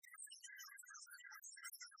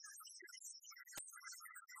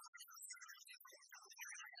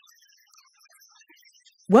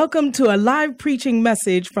Welcome to a live preaching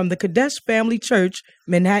message from the Kadesh Family Church,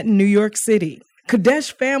 Manhattan, New York City.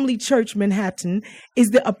 Kadesh Family Church, Manhattan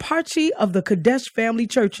is the eparchy of the Kadesh Family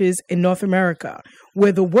Churches in North America,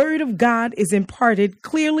 where the Word of God is imparted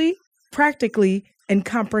clearly, practically, and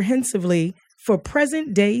comprehensively for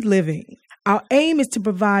present-day living. Our aim is to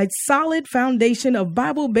provide solid foundation of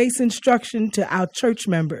Bible-based instruction to our church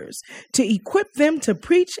members, to equip them to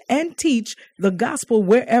preach and teach the gospel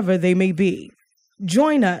wherever they may be.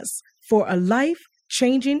 Join us for a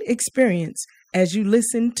life-changing experience as you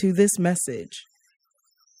listen to this message.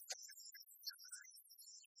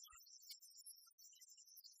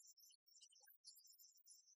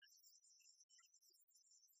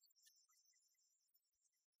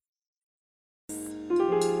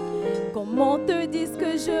 Comment te dire ce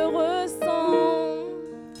que je ressens?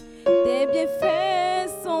 Tes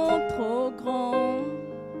bienfaits sont trop grands.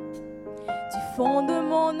 Du fond de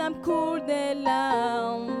mon âme coulent des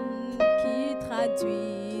larmes qui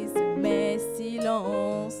traduisent mes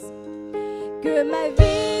silences. Que ma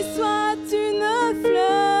vie soit une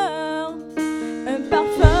fleur, un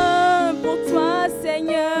parfum pour toi,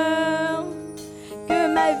 Seigneur. Que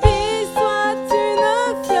ma vie soit une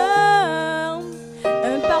fleur,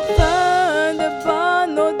 un parfum de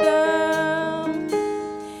bonne odeur.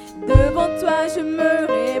 Devant toi je me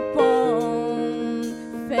répands,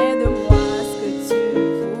 fais de moi ce que tu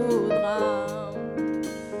voudras.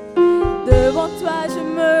 Devant toi je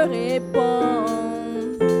me répands,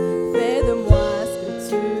 fais de moi ce que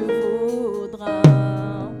tu voudras.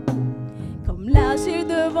 Comme l'argile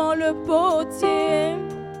devant le potier,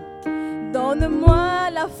 donne-moi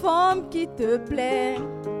la forme qui te plaît.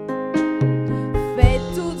 Fais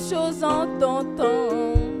toutes choses en ton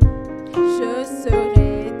temps, je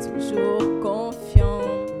serai toujours confiant.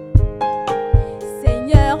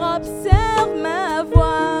 Seigneur, observe ma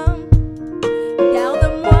voix,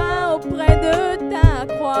 garde-moi auprès de ta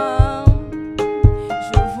croix.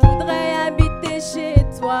 Je voudrais habiter chez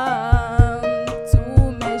toi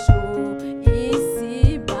tous mes jours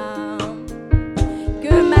ici-bas.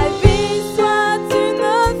 Que ma vie soit une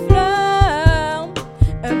fleur,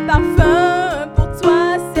 un parfum pour toi,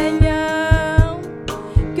 Seigneur.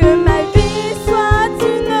 Que ma vie soit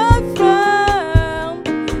une fleur,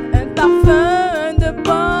 un parfum de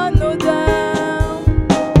bonne odeur.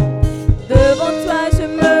 Devant toi je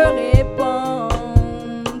me répands,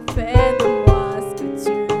 fais de moi ce que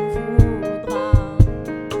tu voudras.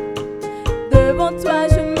 Devant toi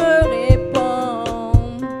je me répands,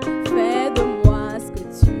 fais de moi ce que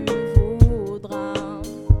tu voudras.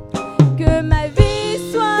 Que ma vie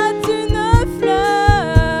soit une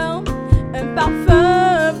fleur, un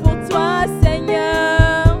parfum pour toi,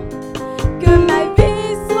 Seigneur. Que ma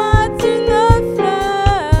vie soit une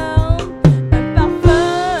fleur, un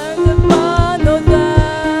parfum de bonne odeur.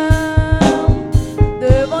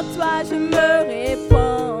 Devant toi je me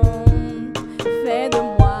répands, fais de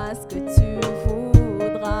moi ce que tu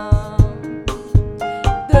voudras.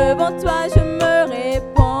 Devant toi je me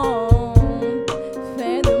répands,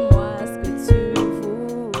 fais de moi ce que tu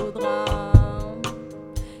voudras.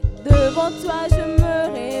 Devant toi je me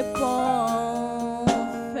répands,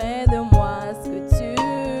 fais de moi ce que tu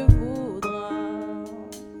voudras.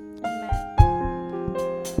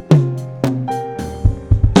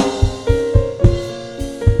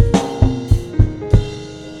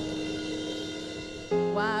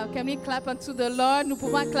 Wow, can we clap unto the Lord? Nous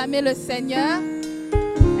pouvons acclamer le Seigneur.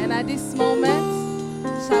 And at this moment,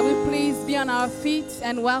 shall we please be on our feet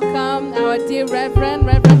and welcome our dear Reverend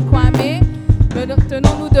Kwame.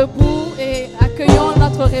 Tenons-nous debout et accueillons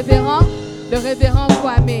notre révérend, le révérend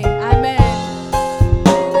Kwame. Amen.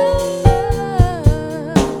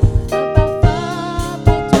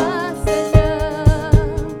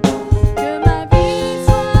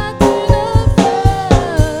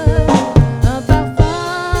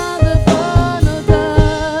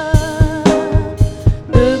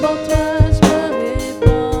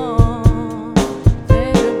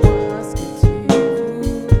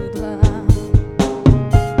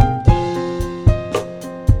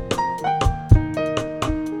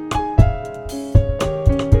 Que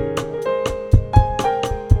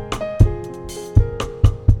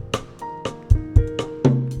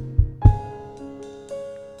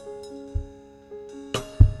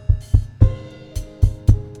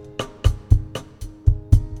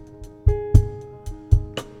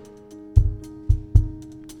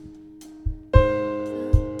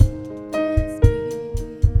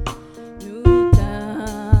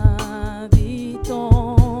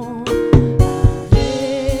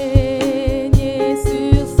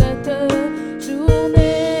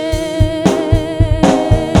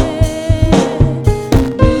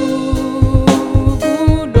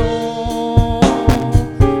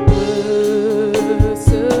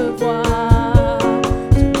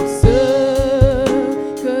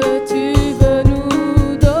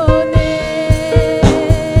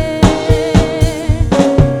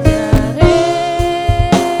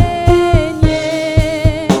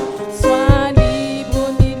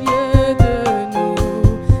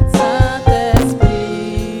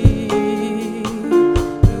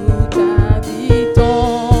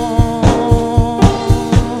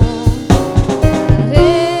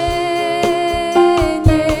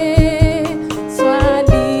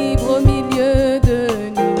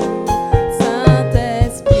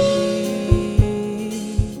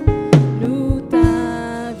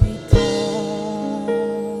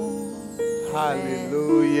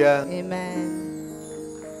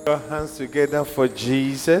Your hands together for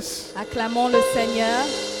Jesus. Acclamons le Seigneur.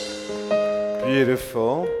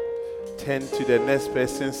 Beautiful. Turn to the next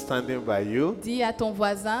person standing by you. Dis à ton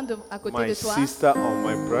voisin à côté My de toi, sister or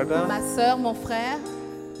my brother, ma sœur, mon frère,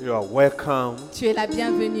 you are welcome tu es la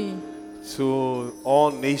bienvenue to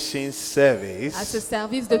All Nations à service. ce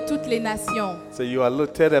service de toutes les nations. So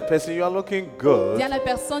tell the person you are looking good. Dis à la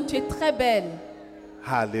personne, tu es très belle.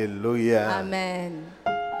 Hallelujah. Amen.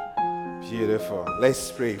 Beautiful.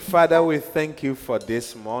 Let's pray. Father, we thank you for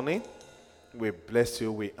this morning. We bless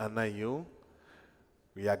you. We honor you.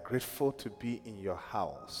 We are grateful to be in your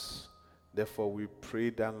house. Therefore, we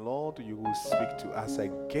pray that, Lord, you will speak to us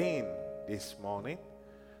again this morning.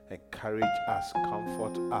 Encourage us,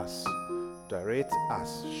 comfort us, direct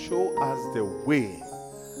us, show us the way.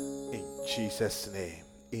 In Jesus' name,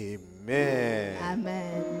 amen.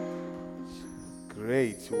 Amen.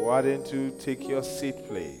 Great. Why don't you take your seat,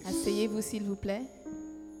 please? Asseyez-vous, s'il vous plaît.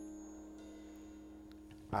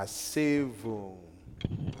 Asseyez-vous.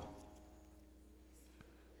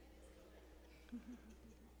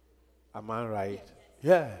 Am I right?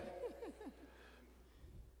 Yeah.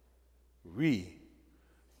 Oui.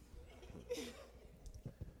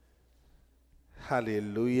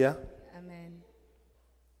 Hallelujah. Amen.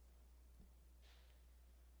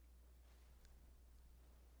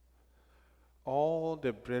 All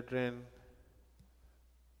the brethren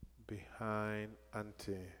behind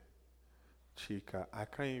Auntie Chika, I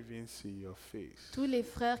can't even see your face. Tous les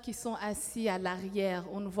frères qui sont assis à l'arrière,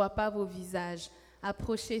 on ne voit pas vos visages.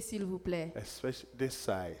 Approchez, s'il vous plaît. Especially this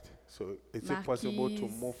side. So is it Marquise, possible to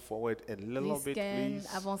move forward a little bit, Lisken, please?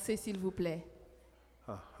 avancez, s'il vous plaît.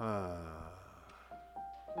 Uh-huh.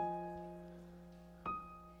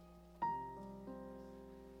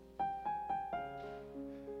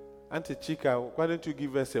 Auntie Chika, why don't you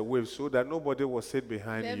give us a wave so that nobody will sit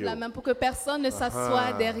behind Lève you? la main pour que personne ne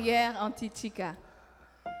s'assoie derrière Antichika.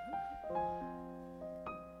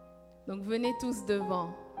 Donc venez tous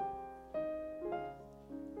devant.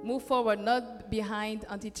 Move forward, not behind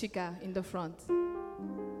Antichika, in the front.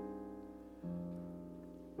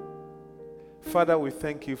 Father, we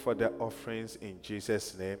thank you for the offerings in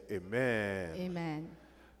Jesus' name. Amen. Amen.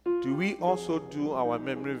 Do we also do our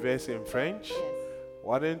memory verse in French?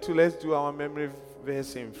 Why don't you let's do our memory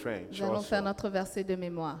verse in French Nous allons also. faire notre verset de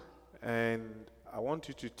mémoire. And I want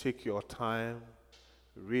you to take your time,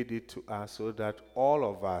 read it to us so that all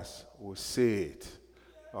of us will see it.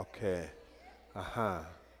 Okay.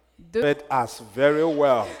 Read us very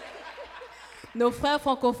well. Nos frères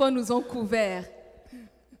francophones nous ont couverts.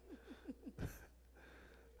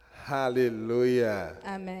 Hallelujah.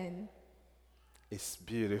 Amen. It's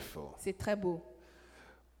beautiful. C'est très beau.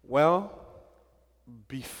 Well,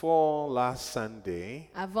 before last Sunday,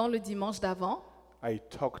 Avant le dimanche d'avant, I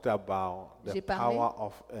talked about the J'ai parlé power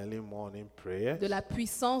of early morning prayer. de la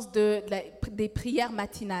puissance des prières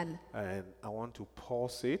matinales. And I want to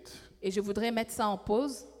pause it. Et je voudrais mettre ça en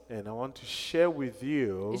pause. And I want to share with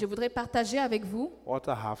you Et je voudrais partager avec vous what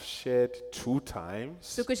I have shared 2 times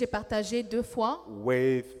ce que j'ai partagé 2 fois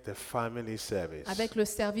with the family service. avec le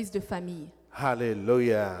service de famille.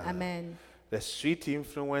 Hallelujah. Amen. The sweet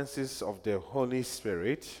influences of the Holy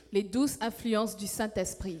Spirit. Les douces influences du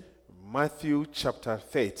Saint-Esprit. Matthew chapter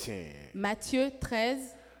 13, Matthieu 13,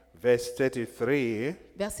 verse 33.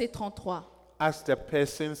 verset 33. Ask the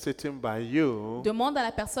person sitting by you Demande à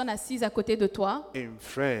la personne assise à côté de toi, in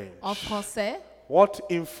French, en français, what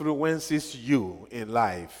influences you in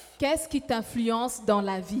life? qu'est-ce qui t'influence dans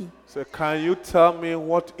la vie? So can you tell me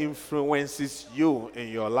what influences you in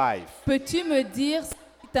your life? Peux-tu me dire ce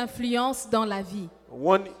qui t'influence dans la vie?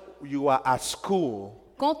 When you are at school,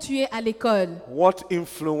 Quand tu es à l'école, what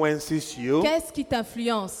influences you? qu'est-ce qui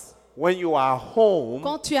t'influence? When you are home,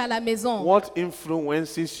 Quand tu es à la maison, what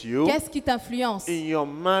influences you? qu'est-ce qui t'influence? In your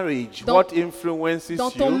marriage, Dans- what influences Dans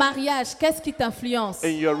ton you? mariage, qu'est-ce qui t'influence?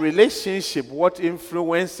 In your relationship, what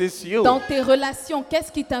influences you? Dans tes relations,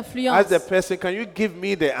 qu'est-ce qui t'influence? As the person, can you give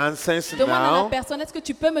me the answers Demande à la now? personne, est-ce que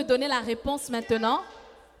tu peux me donner la réponse maintenant?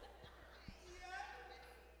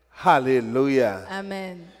 Hallelujah.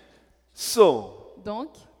 Amen. So, Donc,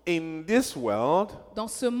 in this world, dans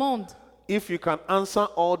ce monde, if you can answer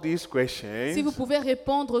all these si vous questions, pouvez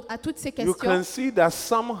répondre à toutes ces you can questions, see that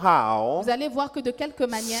somehow vous allez voir que de quelque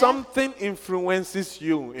manière, something influences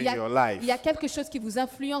you in your life. il y a quelque chose qui vous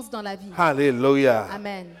influence dans la vie. Hallelujah.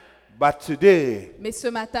 Amen. But today, Mais ce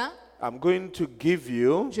matin, I'm going to give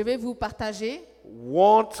you je vais vous partager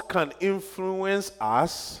what can influence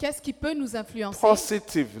us qu'est-ce qui peut nous influencer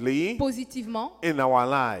positively positivement in our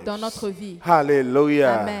lives. dans notre vie.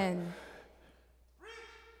 Hallelujah. Amen.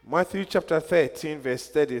 Matthew chapter 13, verse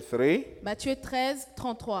 33. Matthieu 13,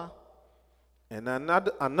 33. And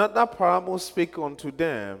another parable spake unto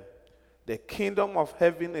them, the kingdom of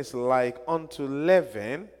heaven is like unto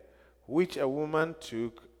leaven, which a woman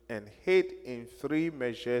took and hid in 3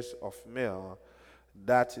 measures of meal,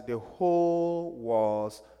 that the whole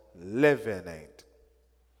was leavened.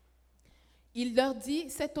 Il leur dit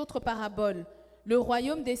cette autre parabole. Le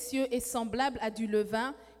royaume des cieux est semblable à du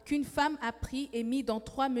levain qu'une femme a pris et mis dans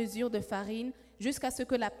 3 mesures de farine jusqu'à ce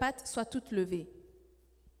que la pâte soit toute levée.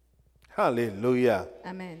 Hallelujah.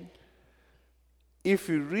 Amen. If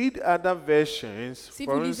you read other versions, Si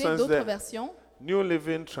for vous lisez instance, d'autres the versions, New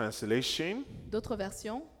Living Translation,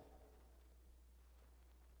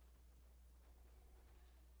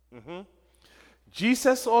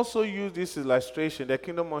 Jesus also used this illustration. The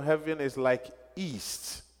kingdom of heaven is like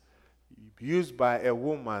yeast used by a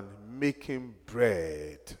woman making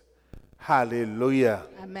bread. Hallelujah.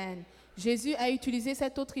 Amen. Jésus a utilisé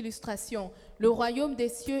cette autre illustration. Le royaume des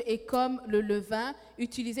cieux est comme le levain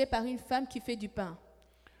utilisé par une femme qui fait du pain.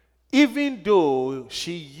 Even though she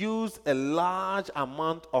used a large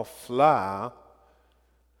amount of flour,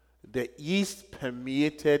 the yeast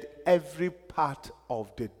permeated every part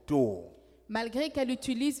of the dough. Malgré qu'elle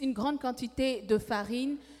utilise une grande quantité de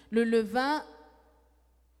farine, le levain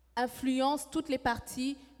influence toutes les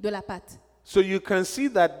parties de la pâte. So you can see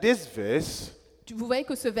that this verse Vous voyez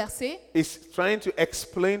que ce verset is trying to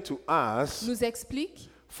explain to us, nous explique,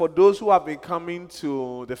 for those who have been coming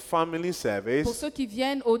to the family pour service, ceux qui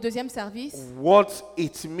viennent au deuxième service, what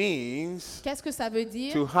it means qu'est-ce que ça veut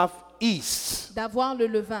dire to have yeast, d'avoir le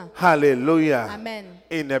levain. hallelujah, Amen.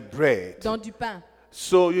 in a bread. Dans du pain.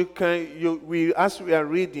 So as we are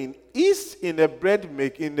reading, yeast in the bread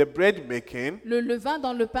making, Le levain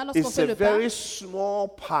dans le pain, lorsqu'on is fait a le pain, very small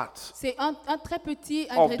part c'est un très petit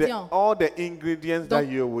of ingrédient all the ingredients that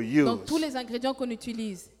you will dans tous use. les ingrédients qu'on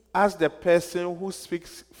utilise. Ask the person who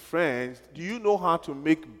speaks French, do you know how to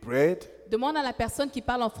make bread? Demande à la personne qui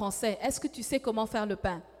parle en français, est-ce que tu sais comment faire le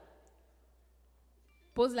pain?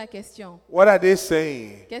 Pose la question. What are they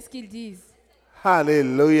saying? Qu'est-ce qu'ils disent?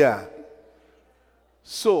 Hallelujah.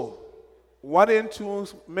 So, why don't you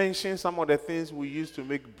mention some of the things we use to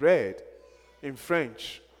make bread in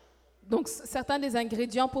French? Donc, certains des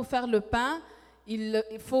ingrédients pour faire le pain, il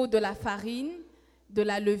faut de la farine, de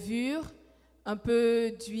la levure, un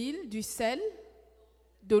peu d'huile, du sel,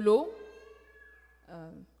 de l'eau.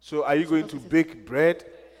 So, are you going to bake bread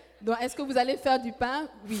Donc, est-ce que vous allez faire du pain?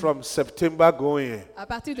 Oui. from September going? À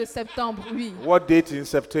partir de septembre, oui. What date in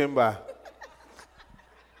September?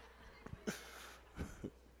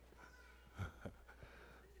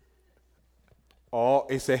 Or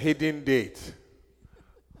it's a hidden date?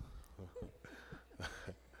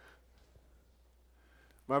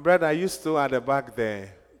 My brother, are you still at the back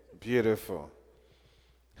there? Beautiful.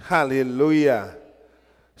 Hallelujah.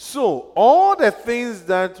 So, all the things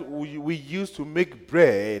that we use to make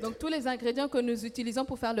bread, Donc, tous les ingrédients que nous utilisons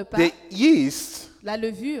pour faire le pain, the yeast la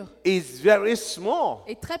levure is very small.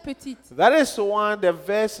 est très petite. That is why the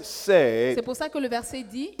verse C'est said, pour ça que le verset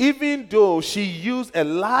dit, even though she used a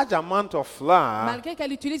large amount of flour, malgré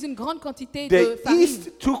qu'elle utilise une grande quantité de the farine,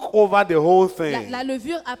 yeast took over the whole thing. la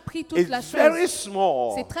levure a pris toute la It's very chose.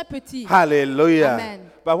 small. C'est très petit. Hallelujah. Amen.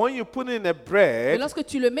 But when you put in a Et bread, lorsque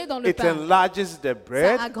tu le mets dans le it pain, enlarges the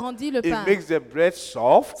bread, ça agrandit le it pain. makes the bread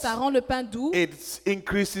soft, Ça rend le pain doux, it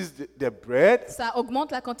increases the bread, ça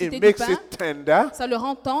augmente la quantité it du makes pain, it tender. ça le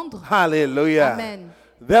rend tendre. Hallelujah. Amen.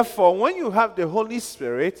 Therefore, when you have the Holy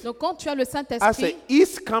Spirit Donc quand tu as le as a Saint-Esprit,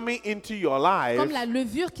 yeast coming into your life, comme la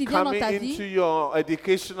levure qui vient dans coming ta into vie, your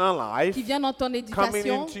educational life, qui vient dans ton coming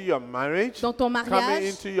éducation, into your marriage, dans ton coming mariage,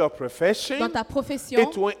 into your profession, dans ta profession,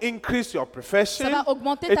 it will increase your profession. ça va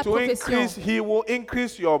augmenter ta It will profession. increase, he will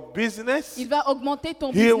increase your business. Il va augmenter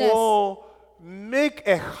ton He business. will make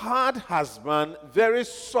a hard husband very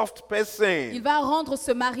soft person. Il va rendre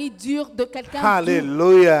ce mari dur de quelqu'un doux.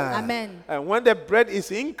 Hallelujah. Amen. And when the bread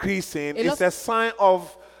is increasing, Et it's a sign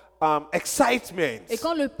of excitement. Et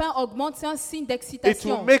quand le pain augmente, c'est un signe It will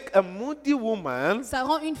d'excitation. make a moody woman Ça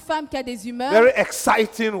rend une femme qui a des humeurs very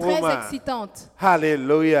exciting très woman. excitantes.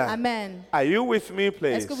 Hallelujah. Amen. Are you with me,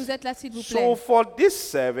 please? Est-ce que vous êtes là, s'il vous So plaît? for this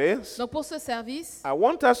service, Donc pour ce service, I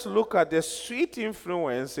want us to look at the sweet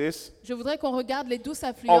influences je voudrais qu'on regarde les douces of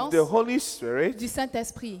influences the Holy Spirit du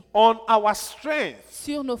Saint-Esprit on our strength.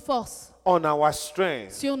 sur nos forces. On our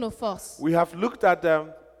strength. Sur nos forces. We have looked at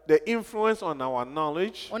the influence on our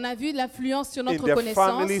knowledge On a vu l'influence sur in notre the connaissance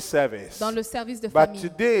family service. dans le service de But famille.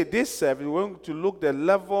 today, this service, we're going to look the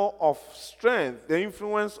level of strength, the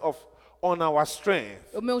influence of on our strength.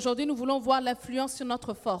 Mais aujourd'hui, nous voulons voir l'influence sur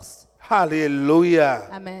notre force. Hallelujah.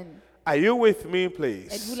 Amen. Are you with me, please?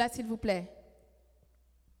 Êtes-vous là, s'il vous plaît?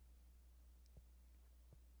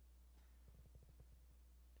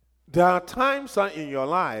 There are times in your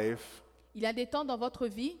life Il y a des temps dans votre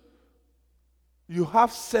vie, you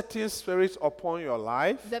have certain spirits upon your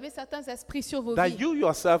life vous avez certains esprits sur vos that vies you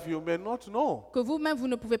yourself you may not know. que vous-même, vous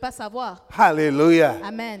ne pouvez pas savoir. Hallelujah.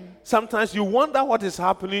 Amen. Sometimes you wonder what is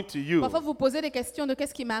happening to you. Parfois, vous posez des questions de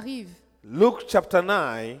qu'est-ce qui m'arrive. Luke chapter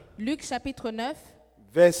 9, Luc chapitre 9,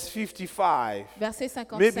 verse 55. verset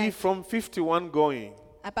 55. Maybe from 51 going.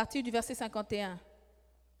 À partir du verset 51.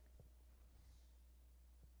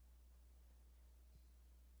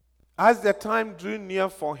 As the time drew near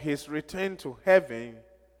for his return to heaven,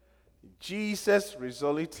 Jesus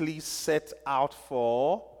resolutely set out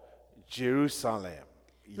for Jerusalem.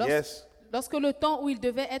 Yes. Lorsque le temps où il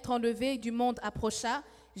devait être enlevé du monde approcha,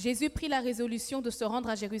 Jésus prit la résolution de se rendre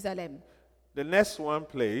à Jérusalem. The next one,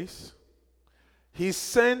 please. He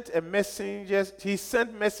sent messengers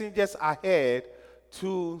ahead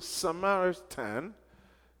to Samaritan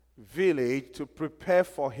village to prepare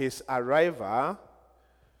for his arrival.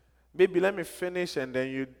 Maybe let me finish and then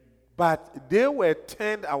you. But they were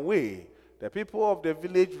turned away. The people of the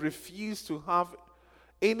village refused to have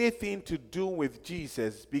anything to do with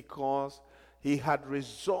Jesus because he had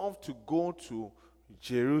resolved to go to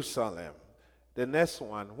Jerusalem. The next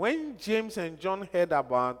one. When James and John heard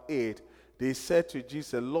about it, they said to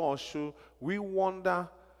Jesus, Lord, should we order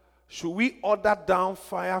down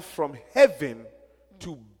fire from heaven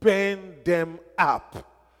to burn them up?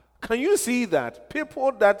 Can you see that?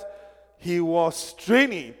 People that he was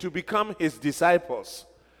training to become his disciples.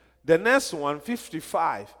 The next one,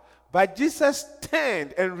 55. But Jesus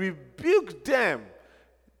turned and rebuked them.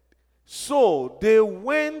 So they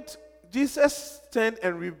went, Jesus turned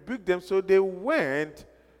and rebuked them, so they went.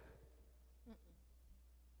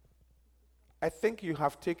 I think you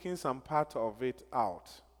have taken some part of it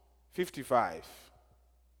out. 55.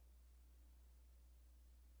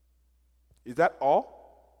 Is that all?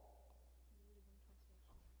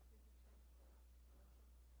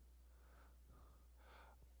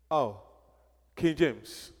 Oh, King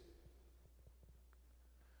James.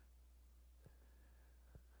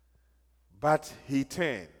 But he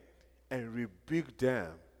turned and rebuked them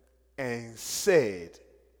and said,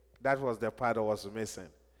 that was the part that was missing,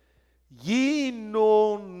 ye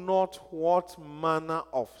know not what manner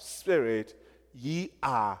of spirit ye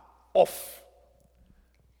are of.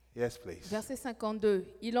 Yes, please. Verset 52.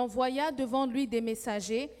 Il envoya devant lui des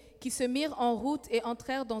messagers qui se mirent en route et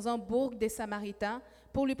entrèrent dans un bourg des Samaritains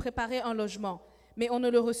pour lui préparer un logement. Mais on ne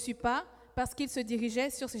le reçut pas parce qu'il se dirigeait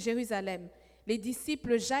sur Jérusalem. Les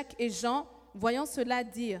disciples Jacques et Jean, voyant cela,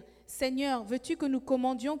 dirent, « Seigneur, veux-tu que nous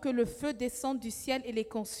commandions que le feu descende du ciel et les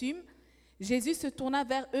consume ?» Jésus se tourna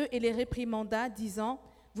vers eux et les réprimanda, disant,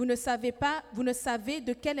 « Vous ne savez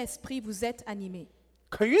de quel esprit vous êtes animés. »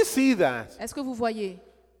 Can you see that? Est-ce que vous voyez?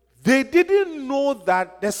 They didn't know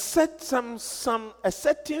that a certain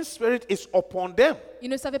spirit is upon them. Ils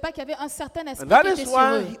ne savaient pas qu'il y avait un certain esprit And that qui était is sur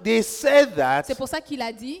eux. why they said that, C'est pour ça qu'il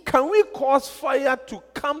a dit, can we cause fire to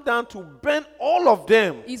come down to burn all of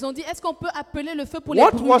them? ils ont dit, est-ce qu'on peut appeler le feu pour les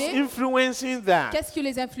What was brûler? influencing that? Qu'est-ce qui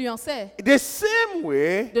les influençait? The same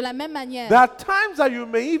way, De la même manière, there are times that you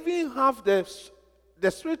may even have the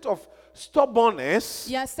spirit of stubbornness,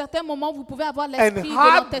 il y a certains moments où vous pouvez avoir l'esprit de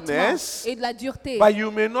hardness, l'entêtement et de la dureté, but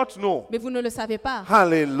you may not know. mais vous ne le savez pas.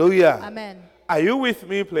 Hallelujah. Amen. Are you with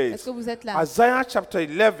me, Est-ce please? que vous êtes là? Isaiah chapter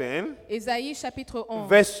 11, Ésaïe chapitre 11,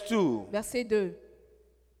 verse 2. verset 2.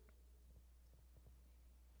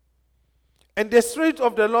 And the Spirit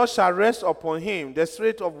of the Lord shall rest upon him, the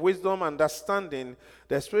Spirit of wisdom, understanding,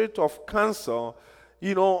 the Spirit of counsel.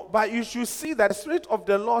 You know, but you should see that the Spirit of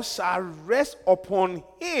the Lord shall rest upon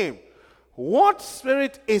him. What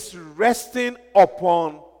spirit is resting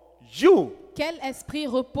upon you? Quel esprit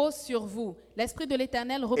repose sur vous? L'esprit de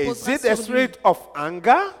l'Éternel Is reposera it the sur lui. spirit of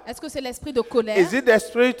anger? Est-ce que c'est l'esprit de colère? Is it the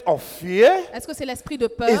spirit of fear? Est-ce que c'est l'esprit de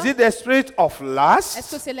peur? Is it the spirit of Est-ce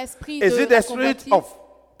que lust? c'est l'esprit Is de it la the spirit convoitise? of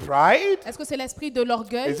pride? Est-ce que c'est l'esprit de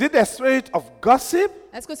l'orgueil? Is it the spirit of gossip?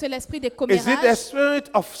 Est-ce que c'est l'esprit des Is it the commérages? spirit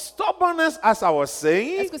of stubbornness, as I was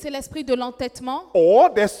saying? Est-ce que c'est l'esprit de l'entêtement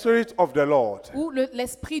Or the spirit of the Lord? ou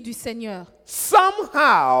l'esprit du Seigneur?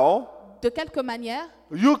 Somehow, De quelque manière,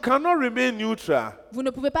 you cannot remain neutral. vous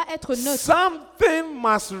ne pouvez pas être neutre. Something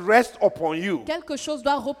must rest upon you. Quelque chose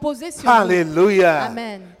doit reposer sur vous. Hallelujah.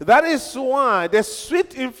 Amen. That is why the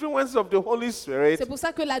sweet influence of the Holy Spirit C'est pour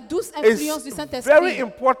ça que la douce is influence du a very Saint-Esprit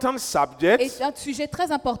important subject est un sujet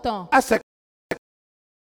très important. as a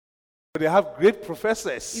They have great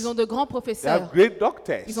professors. Ils ont de grands They professeurs. have great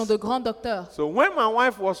doctors. Ils ont de grands docteurs. So when my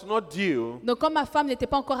wife was not due Donc, comme ma femme n'était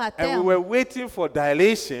pas encore à and we terme were waiting for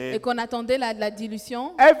dilation, et qu'on attendait la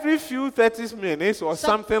dilution, every few 30 minutes or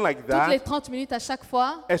something like toutes les that, 30 minutes à chaque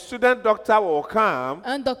fois, a student doctor will come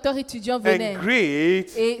un docteur étudiant venait and greet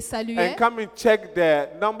et saluait and come and check the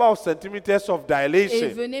number of centimeters of et dilation.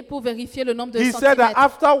 venait pour vérifier le nombre de He said that centimètres.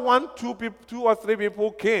 after two or three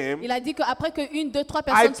people came, Il a dit qu'après que 1, 2, 3 I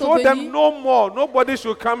personnes sont told them venues, no more. Nobody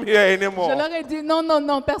should come here je anymore. leur ai dit non, non,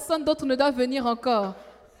 non, personne d'autre ne doit venir encore.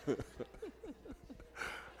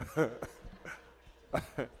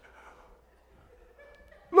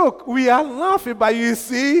 Look, we are laughing, but you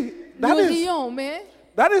see, Nous rions, mais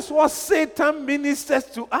that is what Satan ministers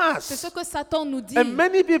to c'est ce us. que Satan nous dit. And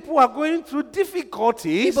many people are going through Et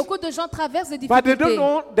difficulties, beaucoup de gens traversent des but they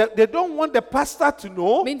difficultés, don't want the pastor to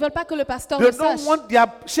know. mais ils ne veulent pas que le pasteur They le sache. don't want their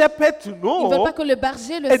shepherd to Ils ne veulent know. pas que le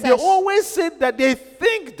berger le And they sache. always say that they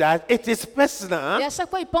think that it is Et personal. à chaque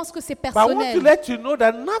fois, ils pensent que c'est But I want to personnel. let you know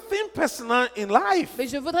that nothing personal in life. Mais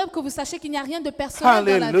je voudrais que vous sachiez qu'il n'y a rien de personnel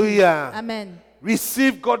dans la vie. Hallelujah. Amen.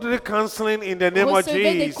 Receive godly counseling in the name of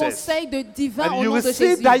Recevez des Jesus. conseils de divins And au you nom will de see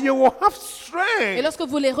Jésus. that you will have Et strength. lorsque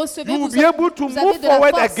vous les recevez, You vous will be able to avez move de la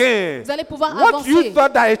forward force. again. Vous allez pouvoir What you avancer.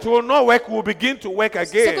 thought that it will not work will begin to work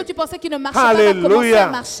Ce que again. tu pensais qu'il ne marchait pas va commencer à Hallelujah.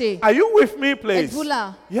 marcher. Are you with me, please? Êtes-vous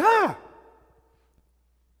là? Yeah.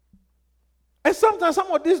 And sometimes some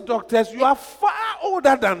of these doctors, you are far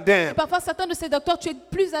older than them. Parfois, certains de ces docteurs, tu es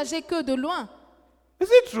plus âgé qu'eux de loin. Is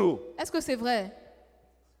it true? Est-ce que c'est vrai?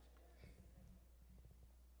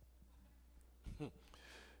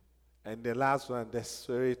 And the last one, the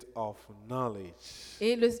spirit of knowledge.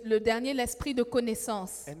 Et le dernier, l'esprit de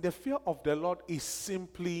connaissance. And the fear of the Lord is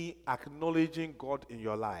simply acknowledging God in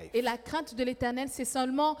your life. Et la crainte de l'Éternel, c'est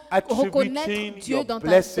seulement reconnaître Attributing Dieu your dans ta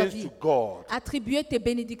blessings vie. to God. Attribuer tes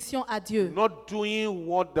bénédictions à Dieu. Not doing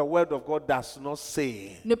what the word of God does not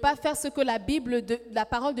say. Ne pas faire ce que la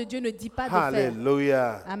parole de Dieu ne dit pas de faire.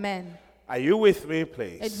 Hallelujah. Amen. Are you with me,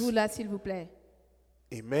 please? Êtes-vous là, s'il vous plaît?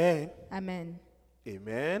 Amen. Amen.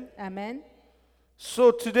 Amen. Amen.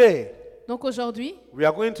 So today, Donc aujourd'hui, we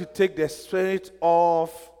are going to take the spirit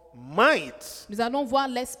of might. nous allons voir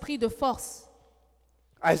l'esprit de force.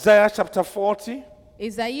 Isaiah chapter 40,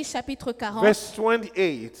 Ésaïe chapitre 40, verse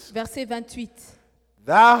 28. verset 28.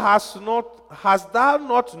 Hast thou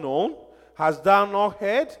not known, hast thou not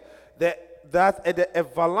heard, that the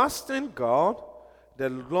everlasting God, the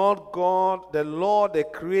Lord, the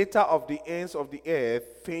creator of the ends of the earth,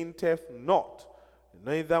 fainteth not,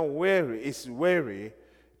 neither is weary.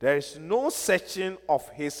 There is no searching of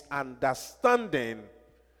his understanding.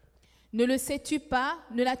 Ne le sais-tu pas,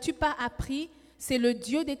 ne l'as-tu pas appris? C'est le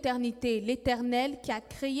Dieu d'éternité, l'Éternel qui a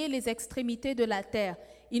créé les extrémités de la terre.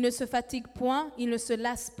 Il ne se fatigue point, il ne se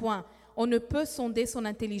lasse point. On ne peut sonder son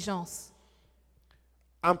intelligence.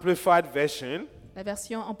 Amplified version. La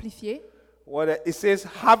version amplifiée. It says,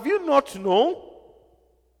 have you not known?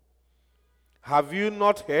 Have you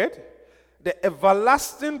not heard? The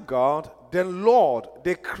everlasting God, the Lord,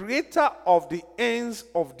 the creator of the ends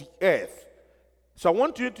of the earth. So I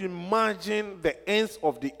want you to imagine the ends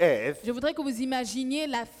of the earth. Je voudrais que vous imaginiez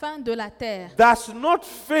la fin de la terre. Does not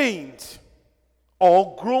faint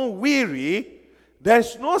or grow weary. There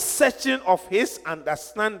is no searching of his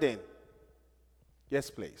understanding.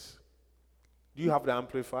 Yes, please. Do you have the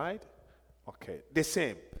amplified? Okay, the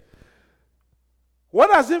same. What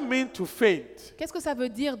does it mean to faint? Qu'est-ce que ça veut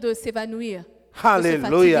dire de s'évanouir?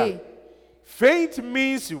 Hallelujah. De se fatiguer? Faint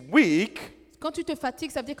means weak, Quand tu te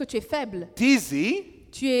fatigues, ça veut dire que tu es faible. dizzy,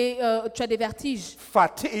 Tu as des vertiges.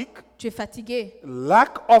 fatigue, Tu es fatigué.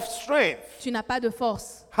 lack of strength. Tu n'as pas de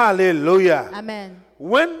force. Hallelujah. Amen.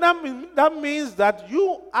 When that means that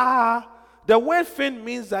you are, the word faint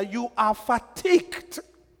means that you are fatigued.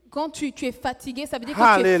 Quand tu es fatigué, ça veut dire que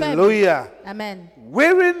tu es faible. Hallelujah. Amen.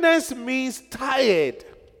 Weariness means tired,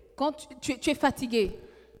 Quand tu es fatigué,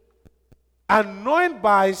 annoyed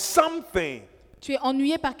by something. tu es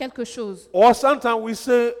ennuyé par quelque chose. Or sometimes we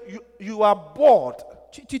say you are bored.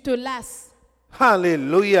 Tu te lasses.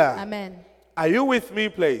 Hallelujah. Amen. Are you with me,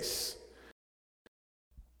 please?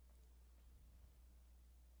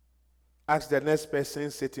 Ask the next person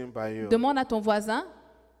sitting by you. Demande à ton voisin,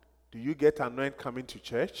 Do you get annoyed coming to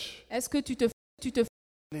church? est-ce que tu te...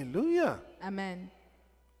 Hallelujah. Amen.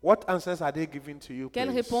 What answers are they giving to you, Quelle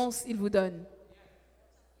please? réponse il vous donne?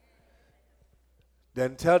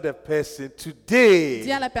 Then tell the person today,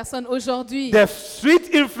 Dis à la personne aujourd'hui, the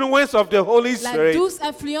sweet influence of the Holy la Spirit douce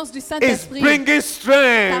influence du is Saint-Esprit bringing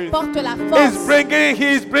strength. t'apporte la He's force.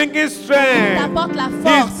 bringing strength. T'apporte la He's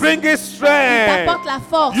force. bringing strength. T'apporte la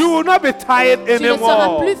force. You will not be tired Tu ne seras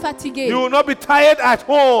anymore. plus fatigué. You will not be tired at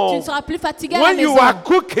Tu ne home. seras plus fatigué à la When you maison. are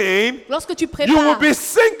cooking, Lorsque tu you will prépares, be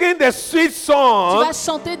singing the sweet tu song, vas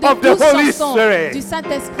chanter des of the douces Holy chansons Spirit. du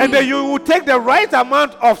Saint-Esprit. and then you will take the right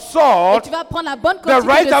amount of Et salt, tu vas prendre la bonne the quantité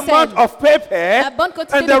right de amount sel, of pepper, la bonne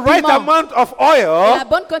quantité and de the right piment, amount of et oil, la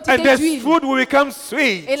bonne quantité and the d'huile. food will become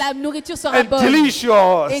sweet Et la nourriture sera and bonne et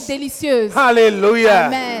delicious. délicieuse. Hallelujah.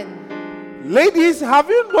 Amen. Ladies, have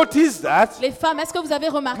you noticed that Les femmes, est-ce que vous avez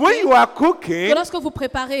remarqué when you are que cooking lorsque vous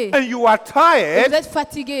préparez, and you are vous tired, êtes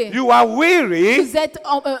fatigué, you are weary, vous êtes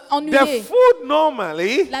the ennuyé, food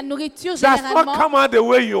normally la nourriture does not généralement come out the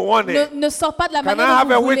way you want it. ne sort pas de la Can I manière have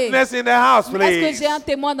dont a vous voulez. witness in the house, Est-ce que please? j'ai un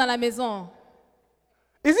témoin dans la maison?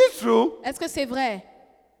 Is it true? Est-ce que c'est vrai?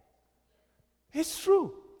 It's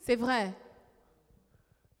true. C'est vrai.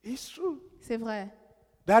 It's true. C'est vrai.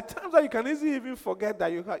 There are times that you can easily even forget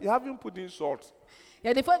that you haven't put in salt Il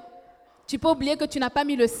y a des fois, tu peux oublier que tu n'as pas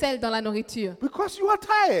mis le sel dans la nourriture because you are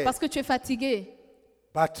tired. parce que tu es fatigué.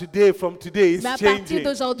 But today, from today, it's Mais à partir changing.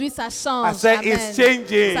 d'aujourd'hui, ça I change. said Amen. it's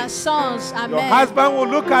changing. Ça change. Your Amen. husband will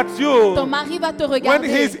look at Ton you mari va te when regarder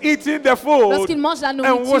he's eating the food lorsqu'il mange la and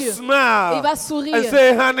will nourriture. smile Il va sourire. and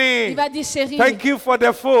say, Il honey, va dire, chérie, thank you for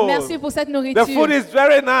the food. merci pour cette The nourriture. food is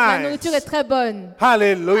very La nice. nourriture est très bonne.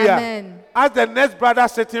 Hallelujah. Amen. Ask the next brother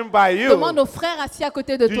sitting by Demande you, aux frères assis à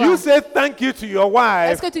côté de do toi. you say thank you to your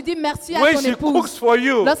Est-ce wife que tu dis merci à when ton she cooks épouse for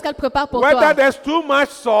you? lorsqu'elle prépare pour Whether toi? there's too much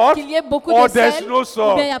salt Qu'il y ait beaucoup or de there's sel no ou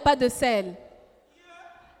salt. bien il n'y a pas de sel?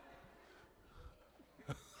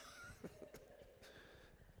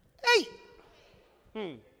 Hey!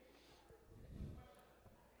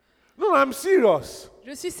 No, I'm serious.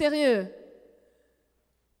 Je suis sérieux.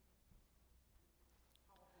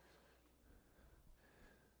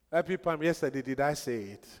 Happy Palm, yesterday, did I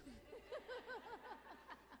say it?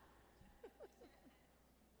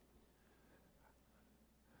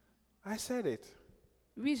 I said it.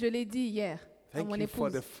 Oui, je l'ai dit hier à Thank mon you for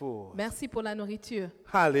épouse. the food. Merci pour la nourriture.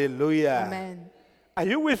 Hallelujah. Amen. Are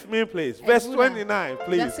you with me, please? Verse Êtes-vous là? 29,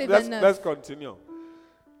 please. Verset 29. Let's continue.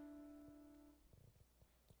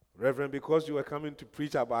 Reverend, because you were coming to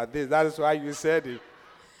preach about this, that is why you said it.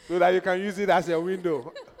 So that you can use it as a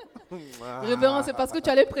window. Révérend, c'est parce que tu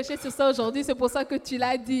allais prêcher sur ça aujourd'hui, c'est pour ça que tu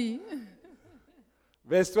l'as dit.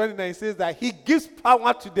 Verse 29 says that he gives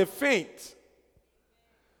power to the faint.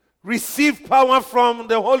 Receive power from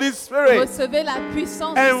the Holy Spirit. Recevez la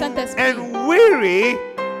puissance du Saint-Esprit. And weary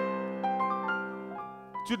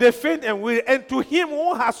to the faint and weary, and to him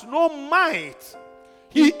who has no might,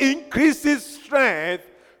 he increases strength,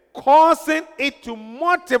 causing it to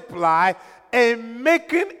multiply and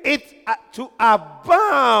making it to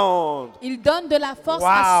abound. Il donne de la force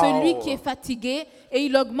à Wow. celui qui est fatigué et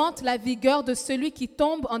il augmente la vigueur de celui qui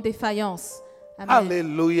tombe en défaillance. Amen.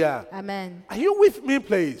 Hallelujah. Amen. Are you with me,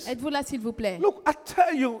 please? Êtes-vous là, s'il vous plaît? Look, I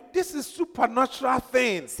tell you, this is supernatural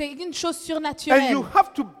thing. C'est une chose And surnaturelle you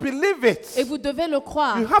have to believe et it. vous devez le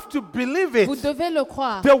croire. You have to believe Vous it. devez le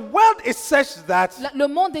croire. The world is such that Le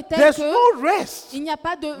monde est tel there's que no rest. il n'y a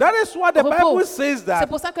pas de That is why the repos. Bible says C'est that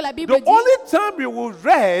pour ça que la Bible the dit only time you will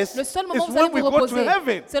rest le seul is moment où vous allez when we vous go to reposer,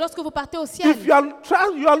 heaven. c'est lorsque vous partez au ciel. If you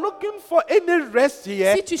are looking for any rest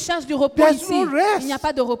here, Si tu cherches du repos there's ici, no rest. il n'y a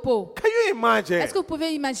pas de repos. can you imagine? Est-ce que vous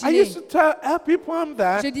pouvez I imaginer? used to tell people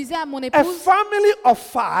that Je disais à mon a épouse, family of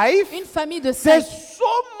 5, une famille de 5, there's so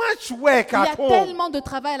much work il y a at home. tellement de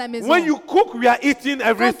travail à la maison. When you cook, we are eating Quand tu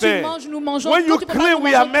everything. manges, nous mangeons. When you Quand tu prépares, clean, nous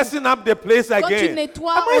we are mangeons. messing up the place Quand tu again.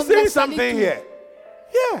 nettoies, Am I on saying laisse aller something tout. here?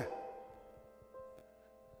 Yeah.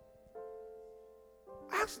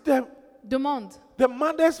 Ask them. Demande. The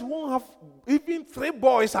mothers won't have even 3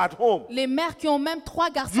 boys at home. Les mères qui ont même 3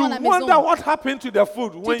 garçons You à la wonder maison. what happened to the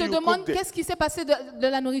food Tu when te you demandes cooked it. qu'est-ce qui s'est passé de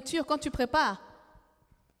la nourriture quand tu prépares.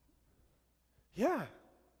 Yeah.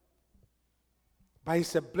 But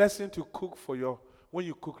it's a blessing to cook for when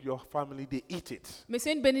you cook your family, they eat it. Mais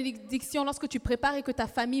c'est une bénédiction lorsque tu prépares et que ta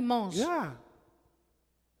famille mange. Yeah.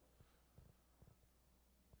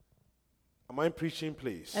 Am I preaching,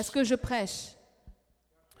 please? Est-ce que je prêche?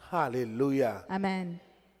 Hallelujah. Amen.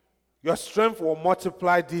 Your strength will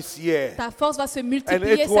multiply this year. Ta force va se And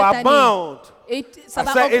multiplier it cette will année. abound. Et ça I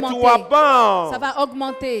va said it will augmenter. abound. Ça va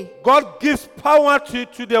augmenter. God gives power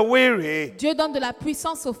to the weary. Dieu donne de la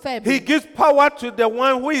puissance aux faibles. He gives power to the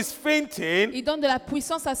one who is fainting. Il donne de la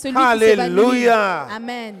puissance à celui qui s'évanouit. Hallelujah.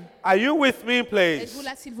 Amen. Are you with me, please? Êtes-vous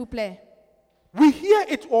là, s'il vous plaît? We hear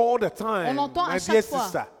it all the time, On l'entend à my chaque dear fois.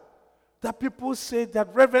 sister. that people say that,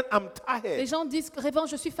 Reverend, I'm Les tired. gens disent, Révérend,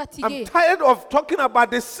 je suis I'm fatigué. tired of talking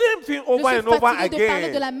about the same thing Je over suis and over fatigué de parler de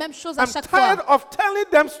again. la même chose à I'm chaque tired fois. of telling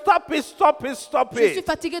them, stop it, stop it, stop Je suis it.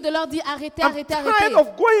 fatigué de leur dire arrêtez, I'm arrêtez, tired arrêtez.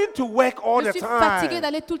 of going to work all Je the suis fatigué time.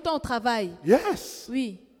 d'aller tout le temps au travail. Yes,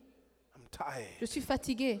 Oui, I'm tired. je suis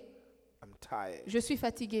fatigué. I'm tired. Je suis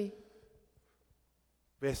fatigué.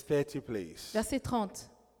 Verse 30, please. Verset 30.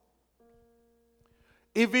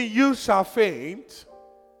 Even you shall faint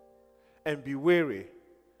and be weary,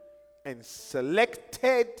 and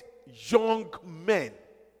selected young men.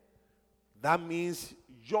 That means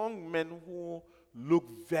young men who look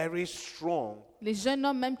very strong Les jeunes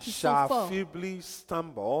hommes même qui sont shall forts feebly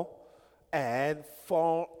stumble and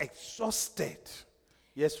fall exhausted.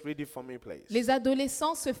 Yes, read it for me, please. Les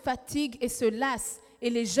adolescents se fatiguent et se lassent,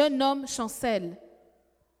 et les jeunes hommes chancellent.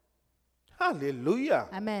 Hallelujah.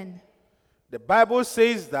 Amen. The Bible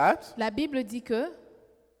says that La Bible dit que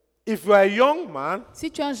if you are a young man, si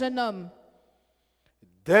tu es un jeune homme,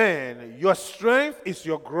 then your strength is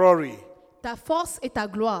your glory. ta force est ta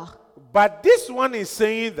gloire. But this one is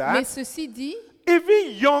saying Mais that ceci dit,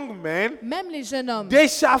 even young men, même les jeunes hommes, they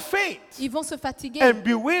shall faint ils vont se fatiguer and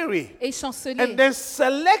be weary. et And chanceler. then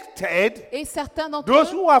selected, Et certains d'entre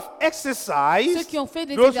those eux, who have ceux exercised, qui ont fait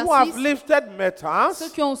des those who have exercices, lifted ceux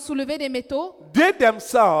metals, qui ont soulevé des métaux, they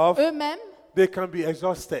themselves, eux-mêmes, they can be ils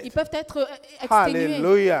exhausted. peuvent être exténués.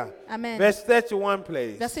 Hallelujah. Amen. Verse 31,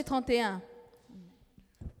 please. Verset 31.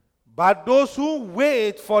 But those who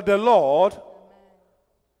wait for the Lord,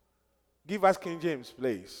 give us King James,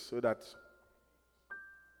 please, so that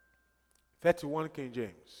 31 King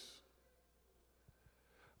James.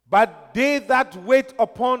 But they that wait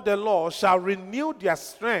upon the Lord shall renew their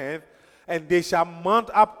strength, and they shall mount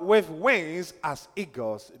up with wings as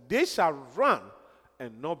eagles. They shall run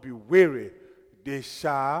and not be weary. They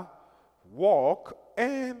shall walk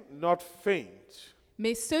and not faint.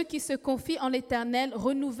 Mais ceux qui se confient en l'Éternel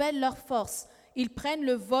renouvellent leur force. Ils prennent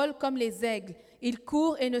le vol comme les aigles. Ils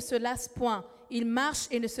courent et ne se lassent point. Ils marchent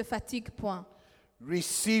et ne se fatiguent point.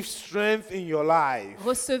 Receive strength in your life.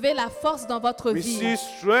 Recevez la force dans votre vie. Receive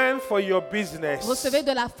strength for your business. Recevez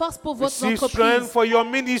de la force pour votre Receive strength entreprise. for your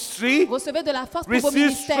ministry. Recevez de la force pour vos Receive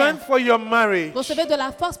ministères. strength for your marriage. Recevez de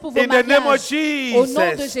la force pour vos In the name of mariages. Au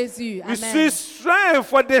nom de Jesus. Jésus. Receive Amen. strength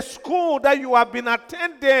for the school that you have been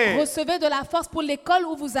attending. Recevez de la force pour l'école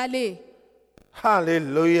où vous allez.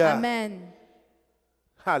 Hallelujah. Amen.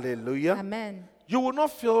 Hallelujah. Amen. You will not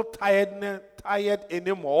feel tired Tu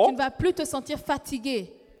anymore. ne vas plus te sentir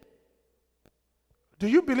fatigué. Do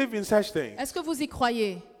you believe in such things? Est-ce que vous y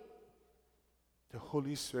croyez? The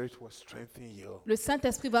Holy Spirit will strengthen you. Le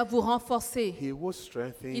Saint-Esprit va vous renforcer. He will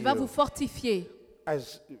strengthen Il va vous you. fortifier.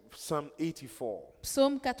 As Psalm 84.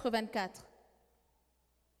 Psaume 84,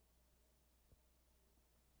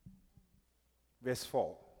 Verse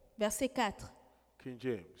 4. verset 4. King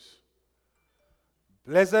James.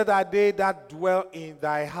 Blessed are they that dwell in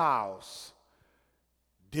thy house.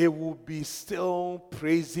 They will be still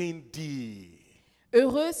praising thee.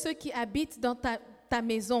 Heureux ceux qui habitent dans ta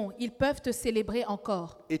maison, ils peuvent te célébrer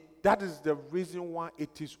encore. That is the reason why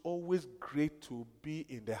it is always great to be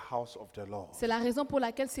in the house of the Lord C'est la raison pour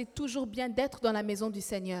laquelle c'est toujours bien d'être dans la maison du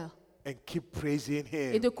Seigneur and keep praising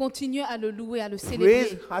et Him. de continuer à le louer, à le Praise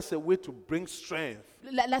célébrer. has a way to bring strength.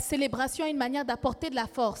 La célébration est une manière d'apporter de la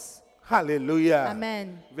force. Hallelujah.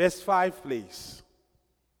 Amen. Verse 5, please.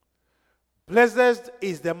 Blessed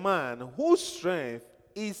is the man whose strength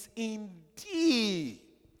is in thee,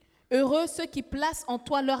 Heureux ceux qui placent en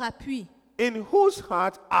toi leur appui, in whose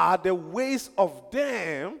heart are the ways of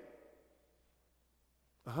them.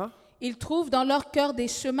 ils trouvent dans leur cœur des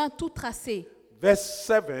chemins tout tracés. Verse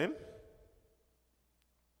 7.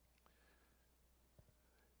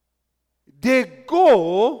 They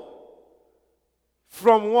go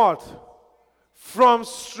from what? From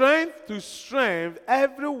strength to strength.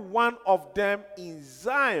 Every one of them in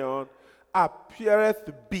Zion appeareth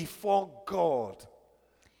before God.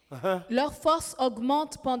 Leur force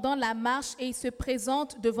augmente pendant la marche et ils se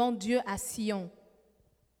présentent devant Dieu à Sion.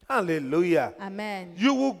 Hallelujah. Amen.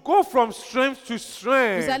 You will go from strength to Vous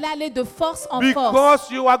strength allez aller de force en force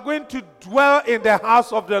because you are going to dwell in the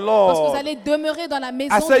house of the parce que vous Lord. allez demeurer dans la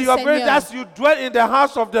maison I du say you are going, Seigneur. as you dwell in the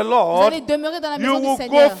house of the Vous Lord, allez demeurer dans la you maison will du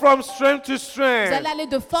go Seigneur. from strength to Vous strength. allez aller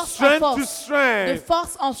de force en Strength to force. De strength.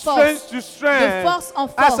 force en Strength force. to De strength. force en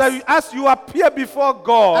force. As you appear before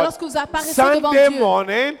God, Alors que vous apparaissez devant Sunday Dieu,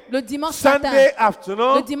 morning, le dimanche Sunday matin,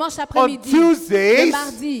 afternoon, le dimanche on après-midi, Tuesdays. le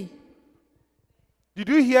mardi. Did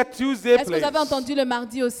you hear Tuesday, Est-ce que vous please? avez entendu le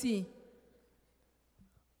mardi aussi?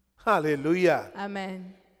 Hallelujah.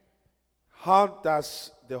 Amen. How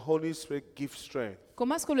does the Holy Spirit give strength?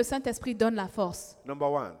 Comment est-ce que le Saint-Esprit donne la force? Number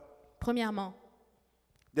one, Premièrement,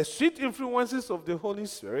 the sweet influences of the Holy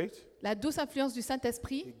Spirit la douce influence du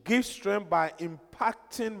Saint-Esprit give strength by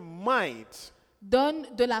impacting might donne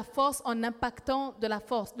de la force en impactant de la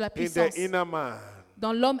force, de la in the puissance inner man.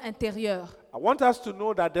 dans l'homme intérieur. I want us to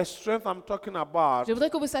know that the strength I'm talking about Je voudrais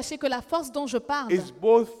que vous sachiez que la force dont je parle is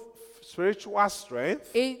both spiritual strength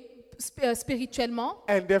est spirituellement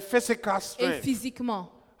and the physical et strength. physiquement.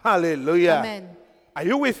 Hallelujah. Amen. Are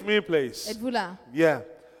you with me, please? Êtes-vous là? Yeah.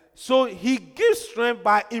 So he gives strength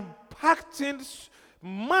by impacting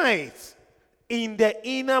might in the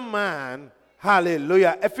inner man.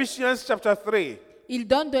 Hallelujah. Ephesians chapter 3. Il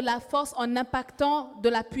donne de la force en impactant de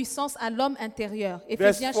la puissance à l'homme intérieur.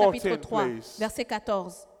 Éphésiens 14, chapitre 3, please. verset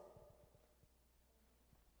 14.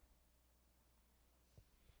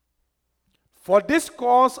 For this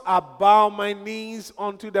cause I bow my knees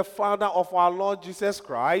unto the Father of our Lord Jesus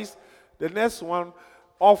Christ, the next one,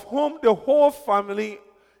 of whom the whole family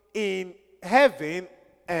in heaven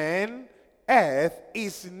and earth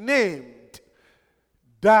is named,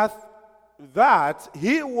 that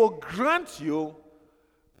he will grant you,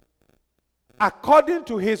 according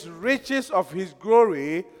to his riches of his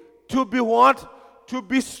glory, to be what? To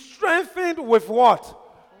be strengthened with what?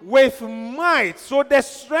 With might. So the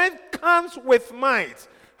strength comes with might.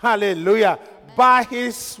 Hallelujah. By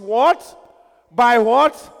his what? By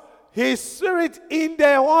what? His spirit in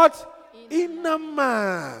the what? Inner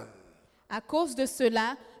man. À cause de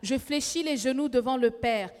cela, je fléchis les genoux devant le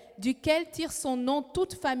Père, duquel tire son nom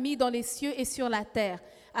toute famille dans les cieux et sur la terre,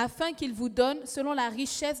 afin qu'il vous donne, selon la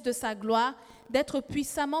richesse de sa gloire, d'être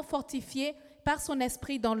puissamment fortifié par son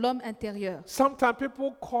esprit dans l'homme intérieur. Sometimes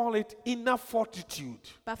people call it inner fortitude.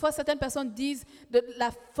 Parfois, certaines personnes disent de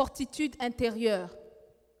la fortitude intérieure.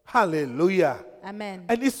 Hallelujah. Amen.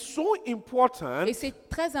 And it's so important Et c'est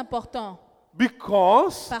très important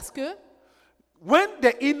because parce que when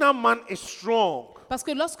the inner man is strong,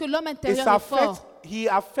 lorsque l'homme it intérieur est fort, he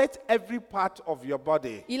affects every part of your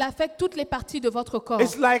body. il affecte toutes les parties de votre corps.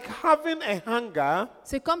 It's like having a hanger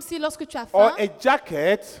C'est comme si lorsque tu as or faim, a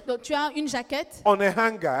jacket donc tu as une jaquette on a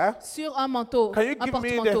hanger. sur un manteau, Can you un give me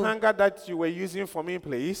the porte-manteau. hanger that you were using for me,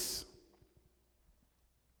 please?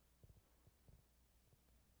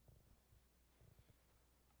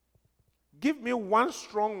 Give me one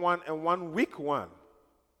strong one and one weak one,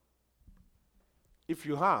 if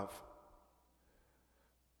you have.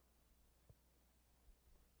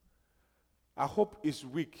 I hope it's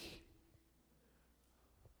weak.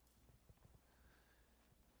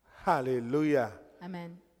 Hallelujah.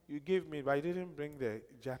 Amen. You gave me, but I didn't bring the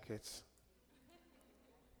jackets.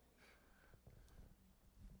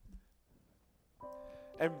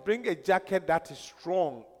 And bring a jacket that is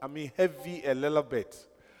strong, heavy a little bit.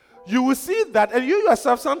 You will see that, and you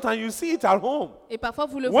yourself sometimes you see it at home. Et parfois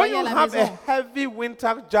vous le When voyez you à la have a maison. heavy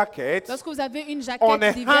winter jacket Lorsque vous avez une on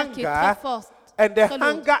a jaquette d'hiver qui est très hanger, forte, and the très lourde,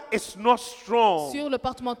 hanger is not strong, sur le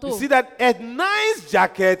porte-manteau, you see that a nice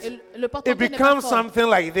jacket, et le it porte-manteau n'est pas becomes fort. something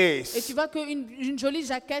like Et this. tu vois qu'une jolie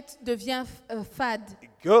jaquette devient fade.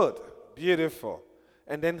 Good, beautiful.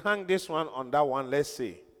 And then hang this one on that one. Let's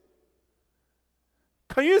see.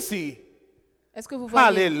 Can you see? Est-ce que vous voyez?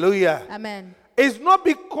 Hallelujah. Amen. It's not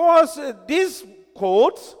because this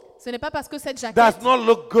coat Ce n'est pas parce que cette does jaquette not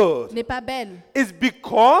look good. n'est pas belle. It's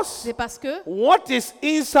because C'est parce que what is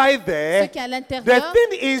inside ce there, qui est à the l'intérieur,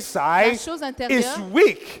 thing la inside chose is intérieure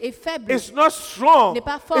weak. est faible. It's not strong. N'est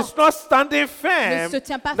pas fort. It's not standing firm. Ne se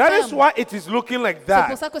tient pas That is ferme. why it is looking like that.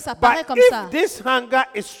 pour ça que ça paraît But comme if ça. this hanger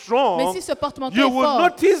is strong, Mais si ce porte-manteau you est will fort,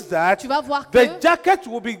 notice that tu vas voir the que jacket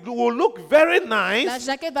will look very nice. la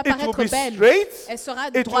jaquette va It will paraître be belle. straight. Elle sera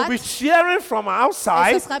It will droite. be cheering from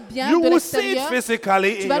outside. Et ce sera bien You de will see it l'extérieur.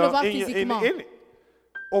 physically Tu in vas le your, voir in your- in- physiquement.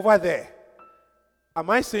 over there. Am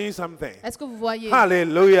I saying something? Est-ce que vous voyez?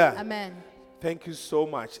 Hallelujah. Amen. Thank you so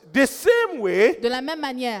much. The same way, De la même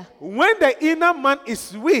manière, when the inner man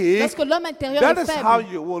is weak, lorsque l'homme intérieur that est is how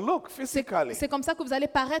faible, you will look physically. c'est comme ça que vous allez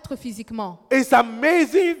paraître physiquement. It's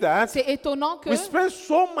amazing that C'est étonnant que we spend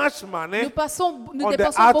so much money. nous on the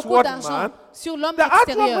dépensons beaucoup outward d'argent man. sur l'homme The outward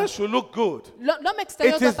extérieur. man should look good. L'homme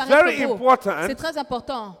extérieur It doit is paraître very beau. important. C'est très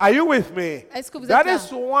important. Are you with me? Est-ce que vous That êtes là?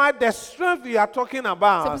 is why the strength we are talking C'est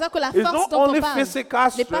about pour ça que la is force not dont on only parle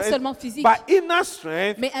physical n'est pas strength, seulement physique, but inner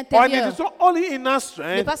strength, mais or intérieure. it is not only inner n'est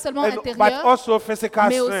strength, pas seulement but intérieur, also physical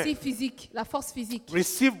mais strength. aussi physique, la force physique.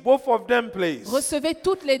 Receive both of them, please. Recevez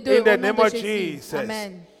toutes les deux In au the nom name de of Jésus. Jesus.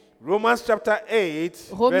 Amen. Romans chapter 8,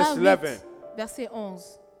 Romains verse 8, 11. verset 11.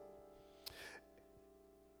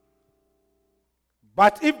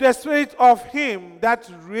 But if the spirit of him that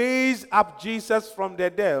raised up Jesus from the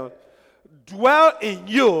dead dwell in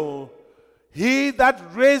you, He that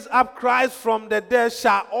raised up Christ from the dead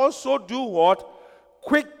shall also do what?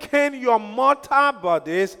 Quicken your mortal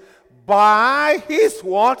bodies by his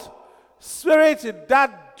what? Spirit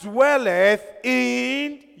that dwelleth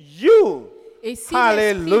in you. Et si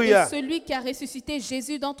Alléluia. l'esprit de celui qui a ressuscité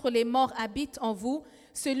Jésus d'entre les morts habite en vous,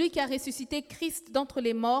 celui qui a ressuscité Christ d'entre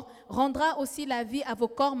les morts rendra aussi la vie à vos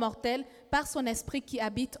corps mortels par son esprit qui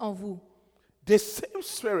habite en vous. The same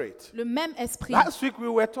Spirit. Le même esprit. Last week we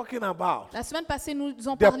were talking about La semaine passée, nous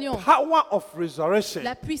en the parlions. power of resurrection.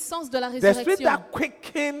 La puissance de la The Spirit résurrection. that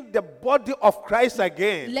quickened the body of Christ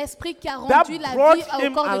again. L'esprit qui a That rendu la brought vie au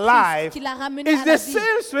him corps de alive Christ, qui l'a ramené is à la the vie.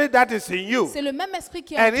 same Spirit that is in you. C'est le même esprit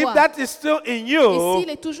qui est And en if toi. that is still in Et you, s'il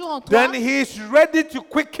est toujours en toi, then he is ready to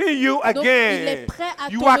quicken you il again. est prêt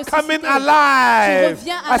à You te are ressusciter. coming alive. Tu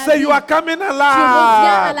reviens à I la say vie. you are coming reviens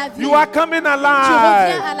à la alive. vie. You are coming alive. Tu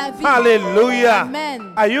reviens à la vie. Hallelujah.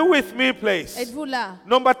 Amen. Are you with me, please? Êtes-vous là?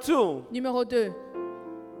 Number 2, Numéro 2.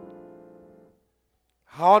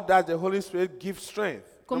 how does the Holy Spirit give strength?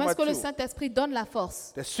 Comment Number est-ce que le 2, Saint-Esprit donne la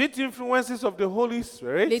force? the sweet influences of the Holy Les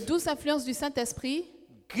Spirit douces influences du Saint-Esprit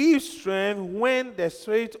give strength when the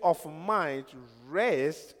spirit of might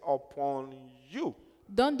rests upon you.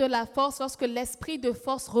 donnent de la force lorsque l'esprit de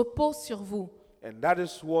force repose sur vous. And that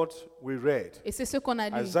is what we read. Et c'est ce qu'on a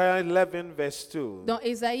lu Isaiah 11 verse 2. dans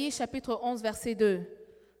Ésaïe chapitre 11 verset 2.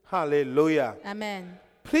 Hallelujah. Amen.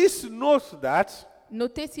 Please note that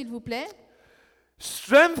Notez s'il vous plaît,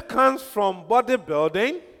 strength comes from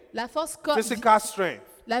bodybuilding, la force, physical strength.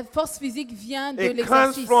 la force physique vient de It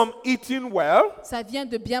comes l'exercice. from eating well. Ça vient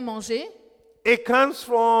de bien manger. It comes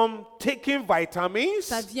from taking vitamins.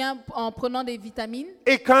 Ça vient en prenant des vitamines.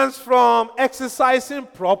 It comes from exercising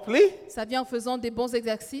properly. Ça vient en faisant des bons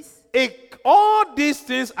exercices. All these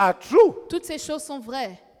things are true. Toutes ces choses sont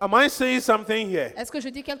vraies. Am I saying something here? Est-ce que je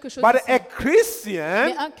dis quelque chose But ici? a Christian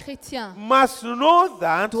Mais un chrétien must know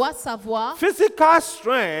that doit savoir physical que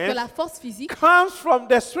strength la force physique comes from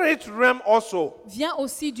the spirit realm also. vient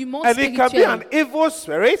aussi du monde And it can be an spirituel. evil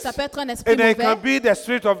spirit, Ça peut être un esprit and it can mauvais be the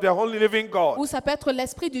spirit of the holy living ou God. ça peut être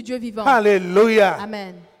l'esprit du Dieu vivant. Hallelujah.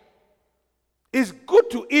 Amen. It's good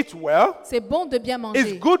to eat well. C'est bon de bien It's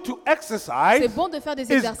manger. good to exercise. C'est bon de faire des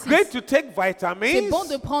It's great exercices. to take C'est vitamins bon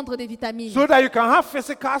de prendre des vitamines so that you can have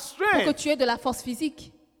physical pour que strength. tu aies de la force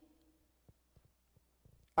physique.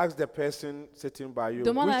 Ask the person sitting by you,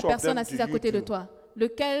 Demande à la which of personne them assise do à you côté de do? toi.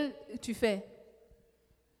 Lequel tu fais?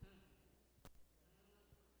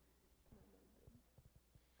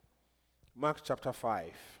 Mark chapter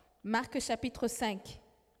 5, Marc chapitre 5,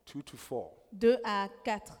 2 to 4. 2 à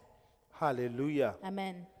 4. Hallelujah.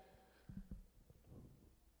 Amen.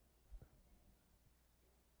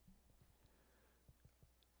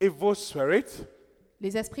 Evil spirit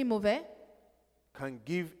Les esprits mauvais can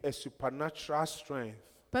give a supernatural strength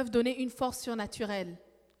peuvent donner une force surnaturelle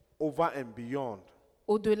over and beyond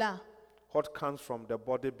au-delà, what comes from the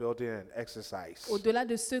bodybuilding and exercise au-delà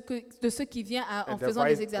de ce qui vient en and faisant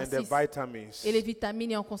des and the exercices vitamins. et les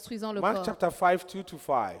vitamines et en construisant le Mark corps. chapter 5, 2 to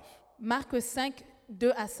 5. Marc 5,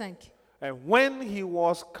 2 à 5. And when he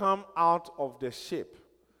was come out of the ship,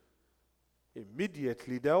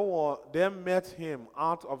 immediately there met him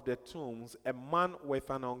out of the tombs a man with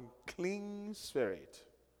an unclean spirit,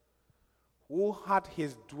 who had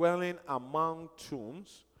his dwelling among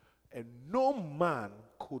tombs, and no man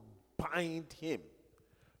could bind him.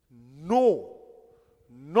 No,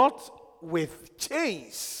 not with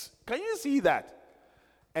chains. Can you see that?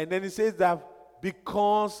 And then he says that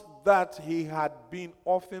because that he had been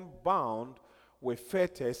often bound with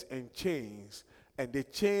fetters and chains, and the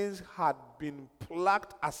chains had been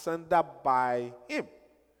plucked asunder by him,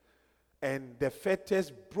 and the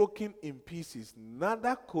fetters broken in pieces,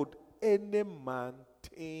 neither could any man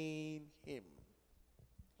tame him.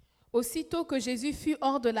 Aussitôt que Jésus fut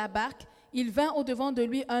hors de la barque, il vint au-devant de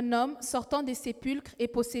lui un homme sortant des sépulcres et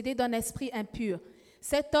possédé d'un esprit impur.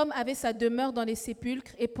 Cet homme avait sa demeure dans les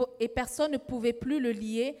sépulcres et personne ne pouvait plus le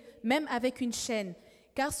lier, même avec une chaîne,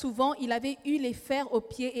 car souvent il avait eu les fers aux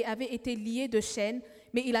pieds et avait été lié de chaînes,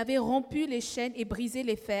 mais il avait rompu les chaînes et brisé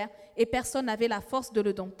les fers, et personne n'avait la force de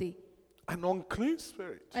le dompter. An unclean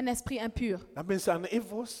spirit. Un esprit impur, That means an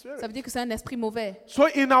evil ça spirit. veut dire que c'est un esprit mauvais. So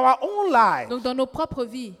in our own life, Donc dans nos propres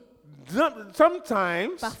vies,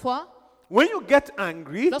 sometimes parfois, when you get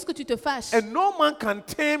angry lorsque tu te fâches, and no man can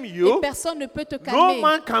tame et you, personne ne peut te no calmer,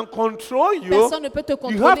 man can control you, personne ne peut te you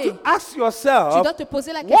have contrôler, to ask tu yourself, dois te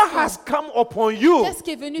poser la what has question, come upon you? qu'est-ce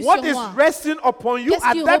qui est venu What sur is moi? resting upon you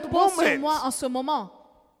Qu'est-ce qui at that repose sur moi moment? en ce moment?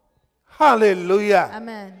 Hallelujah.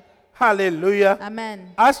 Amen. Hallelujah.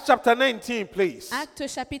 Amen. Acts chapter 19, please. Acte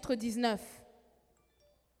chapitre 19,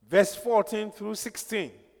 Verse 14 through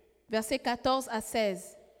 16. versets 14 à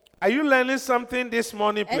 16. Are you learning something this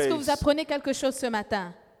morning, Est-ce que vous please? apprenez quelque chose ce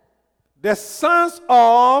matin? The sons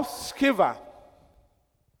of Sceva.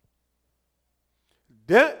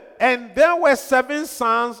 And there were 7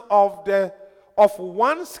 sons of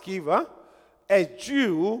one Sceva, a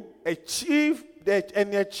Jew, a chief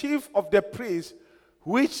of the priests,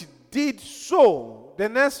 which did so. The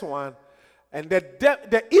next one. And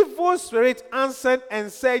the evil spirit answered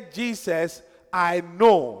and said, Jesus, I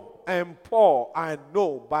know, and Paul, I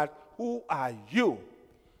know, but who are you?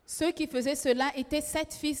 Ceux qui faisaient cela étaient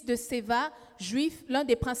 7 fils de Séva, juifs, l'un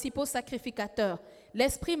des principaux sacrificateurs.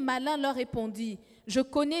 L'esprit malin leur répondit, je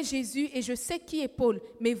connais Jésus et je sais qui est Paul,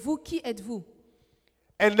 mais vous, qui êtes-vous?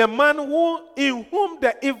 And the man in whom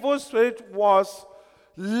the evil spirit was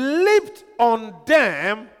leaped on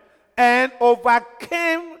them and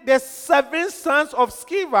overcame the 7 sons of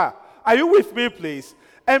Sceva. Are you with me, please?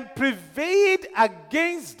 And prevailed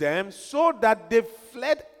against them so that they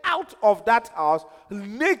fled out of that house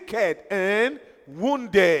naked and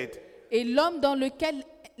wounded. Et l'homme dans lequel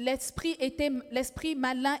l'esprit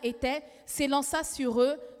malin était s'élança sur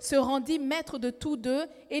eux, se rendit maître de tous deux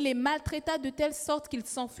et les maltraita de telle sorte qu'ils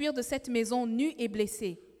s'enfuirent de cette maison nus et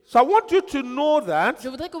blessés. So I want you to know that Je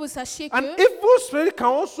voudrais que vous sachiez an que evil spirit can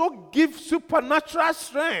also give supernatural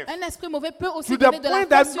strength un esprit mauvais peut aussi to the donner de la point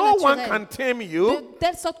that force no one surnaturelle, can tame de you.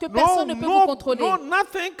 telle sorte que personne ne peut vous contrôler.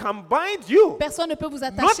 Nothing can bind you. Personne ne peut vous Not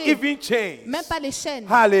attacher, even chains. même pas les chaînes.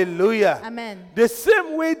 Hallelujah. Amen. The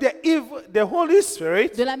same way the Holy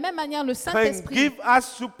Spirit De la même manière, le can Saint-Esprit give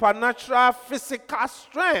us supernatural physical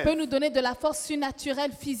strength. peut nous donner de la force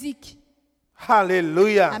surnaturelle physique.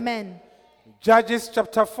 Hallelujah. Amen. Judges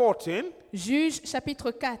chapter 14, Juge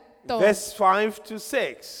chapitre 14, verse 5 to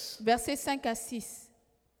 6. versets 5 à 6.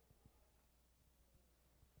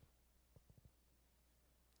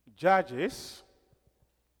 Judges.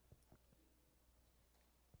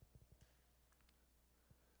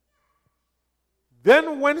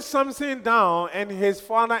 Then went Samson down and his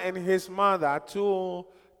father and his mother to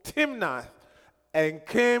Timnath and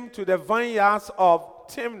came to the vineyards of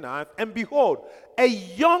Timnath, and behold, a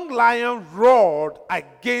young lion roared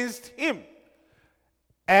against him.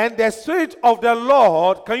 And the Spirit of the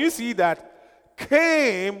Lord, can you see that,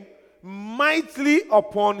 came mightily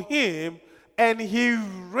upon him, and he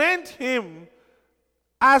rent him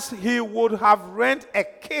as he would have rent a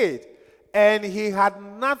kid, and he had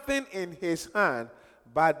nothing in his hand,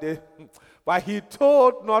 but he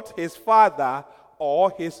told not his father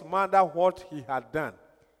or his mother what he had done.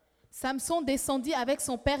 Samson descendit avec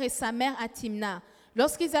son père et sa mère à Timna.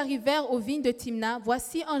 Lorsqu'ils arrivèrent aux vignes de Timna,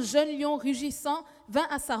 voici un jeune lion rugissant vint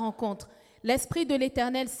à sa rencontre. L'Esprit de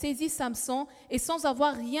l'Éternel saisit Samson et sans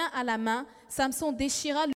avoir rien à la main, Samson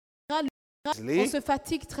déchira le. On se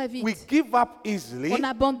fatigue très vite. We give up easily. On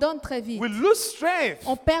abandonne très vite. We lose strength.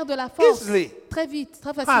 On perd de la force Easily. très vite,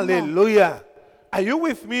 très facilement. Hallelujah. Are you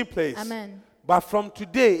with me, please? Amen. But from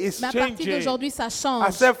today, it's Mais à partir changing. d'aujourd'hui, ça I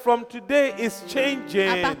change. said from today, it's À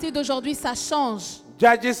changing. partir d'aujourd'hui, ça change.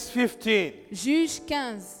 Judges 15, Juge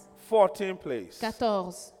 15, 14, please.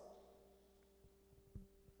 14.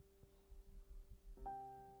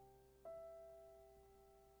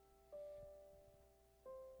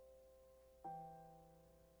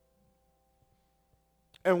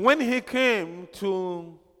 And when he came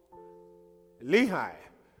to Lehi,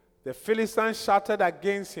 the Philistines shouted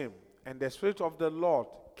against him, and the Spirit of the Lord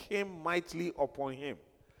came mightily upon him.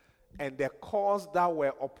 And the cords that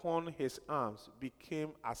were upon his arms became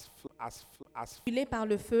as Brûlé par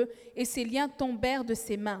le feu, et ses liens tombèrent de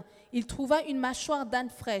ses mains. Il trouva une mâchoire d'âne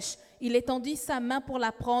fraîche. Il étendit sa main pour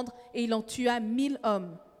la prendre, et il en tua 1000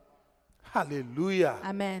 hommes. Hallelujah.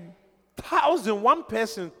 Amen. 1,000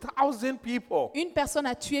 person, 1,000 people. Une personne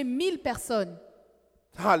a tué 1000 personnes.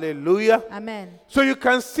 Hallelujah. Amen. So you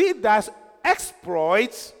can see that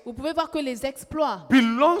exploits Vous pouvez voir que les exploits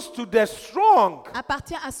belongs to the strong.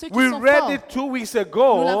 appartiennent à ceux qui We sont read forts. it 2 weeks Nous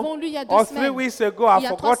ago l'avons lu il y a 2 or semaines. 3 weeks ago. Il I've y a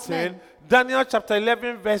 3 forgotten. semaines. Daniel chapter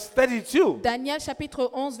 11 verse 32. Daniel chapitre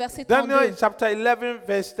 11, verset Daniel 32. chapter 11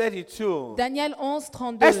 verse 32. Daniel 11,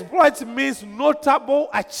 32. Exploit means notable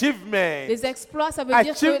achievement. Les exploits, ça veut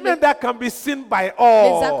dire que Achievement that can be seen by les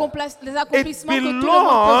all. accomplissements It que tout le monde peut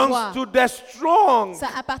belongs voir. to the strong. Ça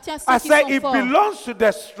appartient à I ceux qui said sont it forts. belongs to the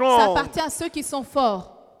Ça strong. appartient à ceux qui sont forts.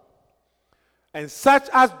 And such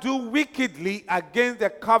as do wickedly against the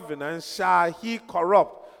covenant shall he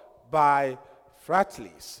corrupt by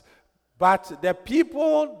fratries. But the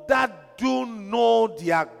people that do know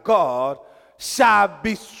their God shall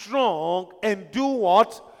be strong and do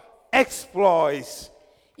what? Exploits.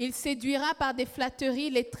 Il séduira par des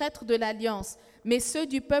flatteries les traîtres de l'alliance. Mais ceux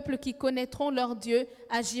du peuple qui connaîtront leur Dieu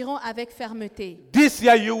agiront avec fermeté. This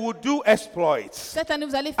year you will do exploits. Cette année,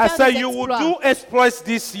 vous allez I faire said des you will exploits. do exploits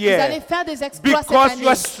this Vous allez year. faire des exploits cette Because année.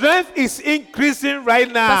 your strength is increasing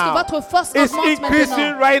right Parce que now. votre force It's augmente increasing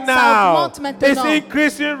maintenant. right Ça now. augmente maintenant. It's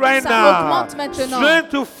increasing right Ça now. augmente maintenant. Strength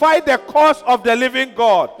to fight the cause of the living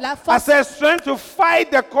God. La I force- said strength to fight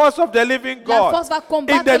the cause of the living La God. force va In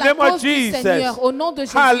combattre the la name of cause du Jesus. Seigneur au nom de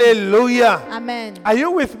Jésus. Hallelujah. Amen. Are you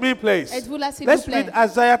with me, please? Êtes-vous là, s'il Let's vous plaît? read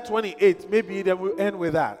Isaiah 28. Maybe then we'll end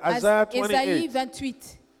with that. Isaiah Ésaïe 28,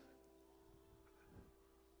 28,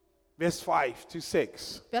 verse 5 to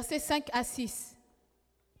 6. versets 5 à 6.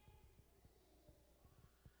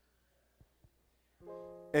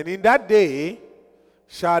 And in that day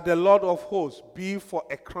shall the Lord of hosts be for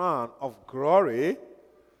a crown of glory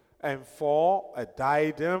and for a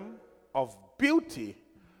diadem of beauty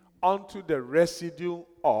unto the residue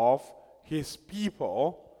of his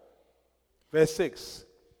people. Verse 6.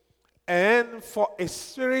 And for a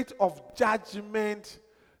spirit of judgment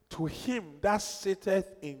to him that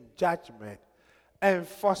sitteth in judgment, and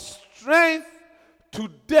for strength to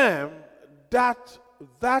them that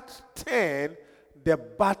turn the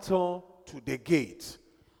battle to the gate.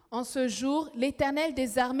 En ce jour, l'Éternel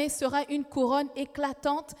des armées sera une couronne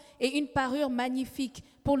éclatante et une parure magnifique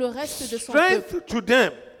pour le reste de son peuple. Strength to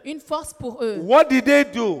them. Une force pour eux. What did they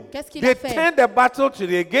do? Qu'est-ce qu'il They a fait? turned the battle to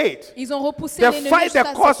the gate. Ils ont repoussé They l'ennemi fight the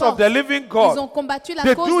jusqu'à cause ses of the portes. living Ils ont God. combattu la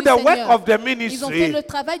They cause do du the work Seigneur. of the Ils ont fait ministry. le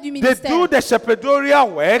travail du They ministère. do the shepherdorial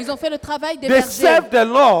work. Ils ont fait le travail des They bergers. serve the Ils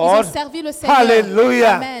Lord. ont servi le Seigneur.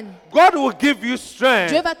 Hallelujah. Amen. God will give you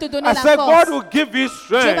strength. Dieu va te donner I la said force. God will give you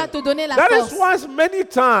Dieu va strength. te donner la That force. is why many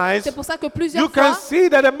times C'est pour ça que you plusieurs can fois, see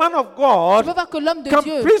that the man of tu peux God voir que l'homme de can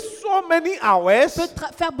Dieu preach so many hours, peut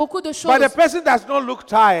faire beaucoup de choses, but the person does not look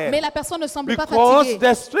tired. mais la personne ne semble pas Because fatiguée.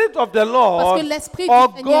 the Spirit of the Parce Lord que l'Esprit du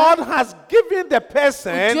or Seigneur, God has given the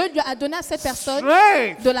person Dieu lui a donné à cette personne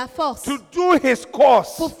strength de la force to do his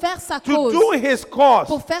cause. pour faire sa To cause. do his cause.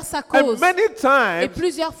 Pour faire sa And cause. many Et times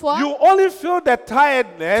plusieurs fois, you only feel the tu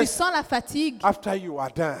tiredness sens la fatigue after you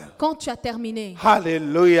are done. quand tu as terminé.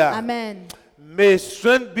 Hallelujah. Amen. May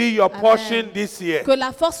strength be your Amen. portion this year. Que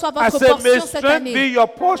la force soit I votre said, may portion cette strength be année. your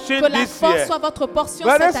portion Que la this force year. soit votre portion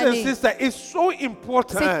Brothers cette and année. sisters, it's so C'est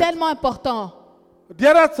important. tellement important. The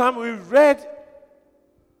other time we read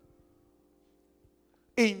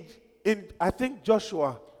in I think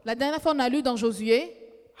Joshua La dernière fois, on a lu dans Josué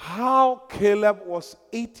how Caleb was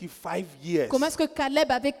 85 years comment est-ce que Caleb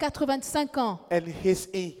avait 85 ans and his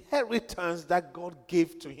inheritance that God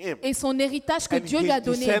gave to him et son héritage que and Dieu lui his a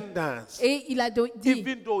donné. descendants, Et il a dit,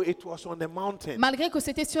 even though it was on the mountain, malgré que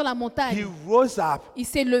c'était sur la he montagne, rose up il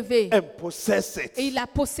s'est levé and possessed it. et il l'a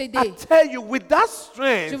possédé. I tell you, with that Je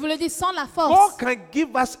strength, vous le dis, sans la God force, can give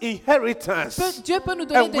us inheritance Dieu peut nous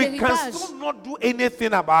donner and de we can l'héritage. still not do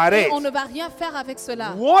anything about Et it. on ne va rien faire avec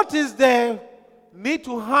cela. What is the need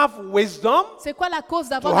to have wisdom, C'est quoi la cause to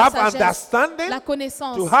d'avoir la have sagesse, understanding, la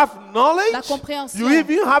connaissance to have knowledge? la compréhension. You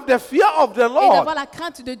even have the fear of the et d'avoir Lord, la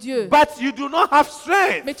crainte de Dieu? but you do not have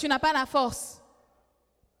strength. Mais tu n'as pas la force.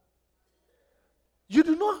 You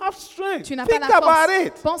do not have strength. Tu n'as pas Think la about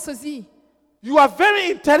it. force. Pense-y. You are a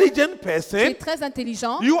very intelligent Tu es person. très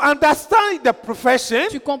intelligent. You understand the profession.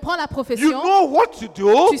 Tu comprends la You profession. know what to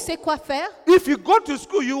do. Tu sais quoi faire. If you go to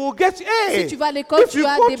school, you will get A. Si tu vas à l'école, If tu you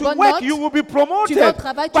as go des to bonnes work, notes. you will be promoted. Tu vas au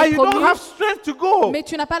travail, tu But es you don't promu. have strength to go. Mais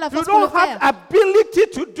tu n'as pas la You force pour le don't have faire. ability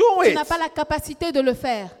to do Tu it. n'as pas la capacité de le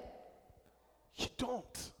faire. You don't.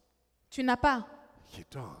 Tu n'as pas. You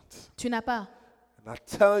don't. Tu n'as pas. And I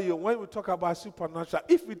tell you, when we talk about supernatural,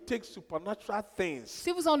 if we take supernatural things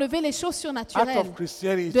Si vous enlevez les choses out surnaturelles of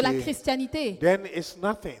Christianity, de la christianité, then it's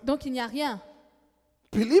nothing. donc il n'y a rien.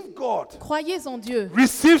 Believe God. Croyez en Dieu.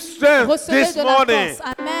 Receive strength Recevez this de la morning.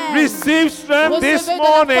 force. Amen. Receive strength this Recevez de la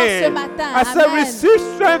force ce morning. matin. I said, Amen. receive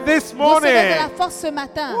strength this Recevez de la morning. force ce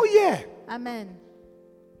matin. Oh, yeah. Amen.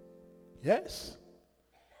 Yes.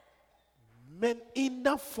 Men,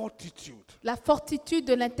 inner fortitude. La fortitude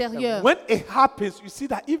de l'intérieur. And when it happens, you see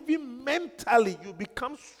that even mentally you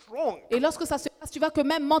become strong. Et lorsque ça se passe, tu vois que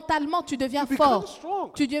même mentalement, tu deviens You become fort.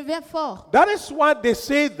 strong. Tu deviens fort. That is why they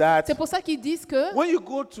say that C'est pour ça qu'ils disent que when you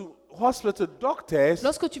go to hospital doctors,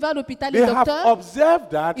 lorsque tu vas à l'hôpital, they les have docteurs, observed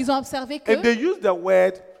that ils ont observé and they que, use the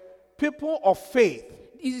word people of faith.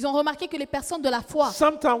 ils ont remarqué que les personnes de la foi,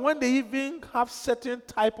 Sometimes when they even have certain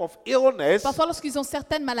type of illness, parfois lorsqu'ils ont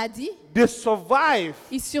certaines maladies, they survive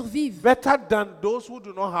ils survivent better than those who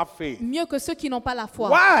do not have faith. mieux que ceux qui n'ont pas la foi.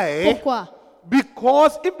 Why? Pourquoi?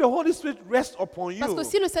 Because if the Holy Spirit rests upon Parce you, que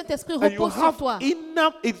si le Saint-Esprit and you repose sur have toi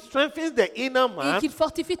it strengthens the inner et man qu'il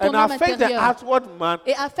fortifie ton and homme affects the intérieur outward man,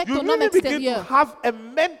 et affecte you ton homme really begin to extérieur, have a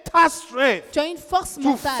mental strength tu as une force to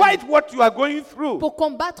mentale fight what you are going through. pour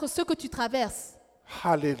combattre ce que tu traverses.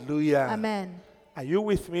 Hallelujah. Amen. Are you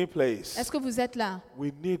with me, please? Est-ce que vous êtes là?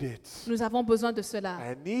 We need it. Nous avons besoin de cela.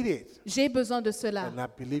 I need it. J'ai besoin de cela. And I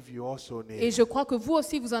believe you also need Et it. je crois que vous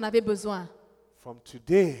aussi, vous en avez besoin. From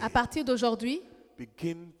today, À partir d'aujourd'hui,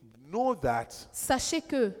 begin know that sachez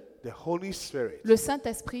que the Holy Spirit le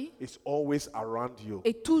Saint-Esprit is always around you.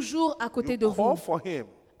 est toujours à côté de You call vous. for him.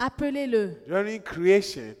 Appelez-le. During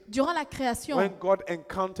creation, Durant la création, when God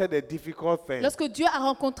encountered a difficult thing, lorsque Dieu a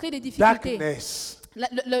rencontré des difficultés, darkness,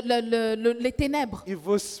 les ténèbres,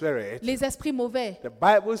 evil spirit, les esprits mauvais, the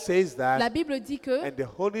Bible says la that, Bible dit que and the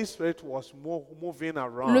Holy Spirit was moving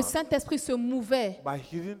around, le Saint-Esprit se mouvait but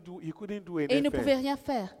he couldn't do et il ne pouvait anything rien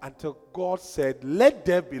faire until God said, "Let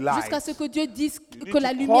there be light." jusqu'à ce que Dieu dise You need que la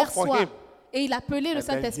to lumière call for soit. him. Et il appelait le And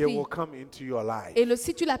then he Saint-Esprit. will come into your life. Et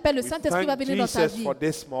si tu l'appelles, le We Saint-Esprit va thank venir dans ta Jesus vie. for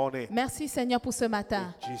this morning. Merci Seigneur pour ce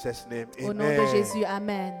matin. In Jesus' name, Au nom amen. de Jésus,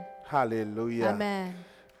 Amen. Hallelujah. Amen.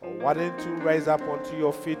 Why don't you rise up onto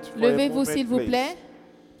your feet for a Levez-vous moment, s'il vous please? plaît.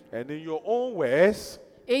 And in your own words,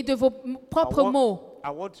 Et de vos propres mots, I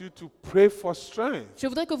want you to pray for strength. je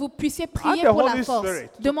voudrais que vous puissiez prier the pour la Holy force. Spirit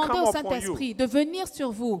to Demandez come au upon Saint-Esprit de venir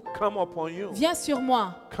sur vous. Come upon you. Viens sur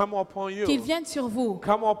moi. Come upon you. Qu'il vienne sur vous.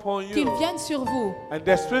 Come upon Qu'il you. vienne sur vous. And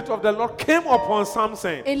the Spirit of the Lord came upon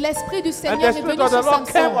Samson. Et l'Esprit du And Seigneur the est Spirit venu of the sur Lord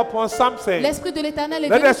came Samson. upon Samson. L'Esprit de l'Éternel est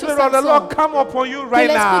Let venu the sur Spirit of the Samson. Lord come upon you Que right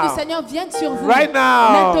l'Esprit du now. Seigneur vienne sur vous. Right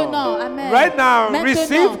now. Maintenant. Amen. Right now. Maintenant.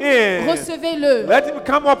 Receive him. Recevez-le. Let him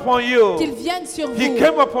come upon you. Qu'il vienne sur vous. He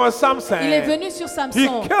came upon Samson. Il est venu sur He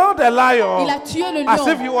Samson. killed a lion Il a tué le as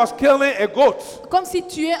if he lion. was killing a goat. Comme s'il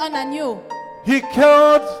tuait un agneau. He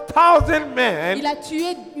killed 1,000 men Il a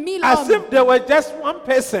tué 1000 as hommes. if they were just one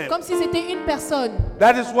person. Comme si c'était une personne.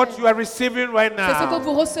 That is what you are receiving right C'est ce que now.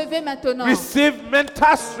 vous recevez maintenant. Receive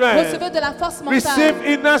mental strength. Recevez de la force Receive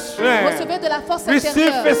mentale. inner strength. Recevez de la force Receive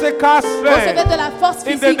intérieure. physical Recevez strength. de la force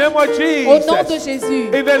In the physique. name of Au nom de Jesus. Jésus.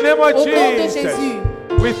 In the name of Au nom de Jesus. Jésus.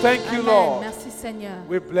 We thank you, Amen. Lord. Merci Seigneur.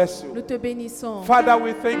 We bless you. Nous te bénissons. Father,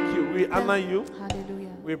 we thank you. We honor you. Alléluia.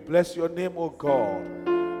 We bless your name, O God,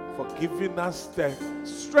 for giving us the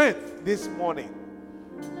strength this morning.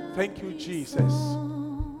 Thank you, Jesus.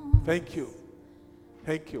 Thank you.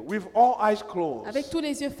 Thank you. With all eyes closed. Avec tous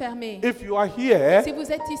les yeux fermés. If you are here Si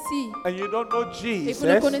vous êtes ici and you don't know et vous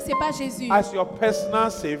ne Jesus connaissez pas Jésus as your personal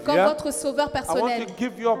comme Savior, votre sauveur I want personnel, to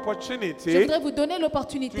give you je opportunity voudrais vous donner to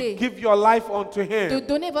l'opportunité give your life unto de Him.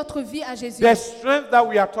 donner votre vie à Jésus. The strength that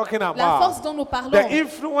we are talking La about, force dont nous parlons, the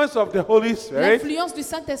influence of the Holy Spirit l'influence du will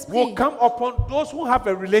Saint-Esprit come upon those who have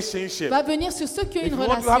a relationship. va venir sur ceux qui ont If une you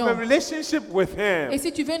want to have a relation. relationship with Et Him,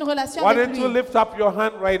 si tu veux une relation why avec don't you lui, lift up your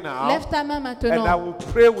hand right now lève ta main and I maintenant will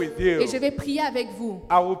pray with you. et je vais prier avec vous.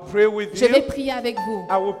 I will pray with Je vais you. prier avec vous.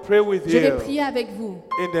 I will pray with Je vais you. prier avec vous.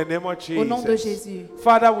 In the name of Au nom de Jesus. Jésus.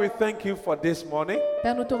 Father, we thank you for this morning.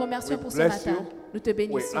 Père, nous te remercions We pour ce bless matin. you. Nous te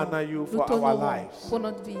bénissons. honor you Nous for our t'honorons lives. pour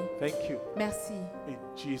notre vie. Thank you. Merci. In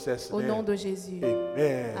Jesus' Au nom name. de Jésus.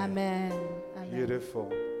 Amen. Amen. Amen. Beautiful.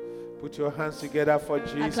 Put your hands together for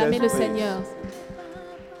Jesus. Acclamez le please. Seigneur.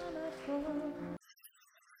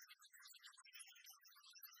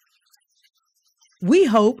 We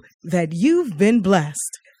hope that you've been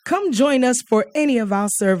blessed. Come join us for any of our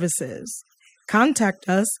services. Contact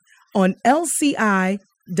us on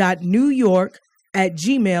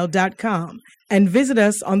lci.newyork@gmail.com and visit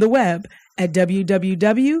us on the web at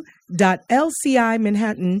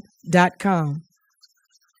www.lcimanhattan.com.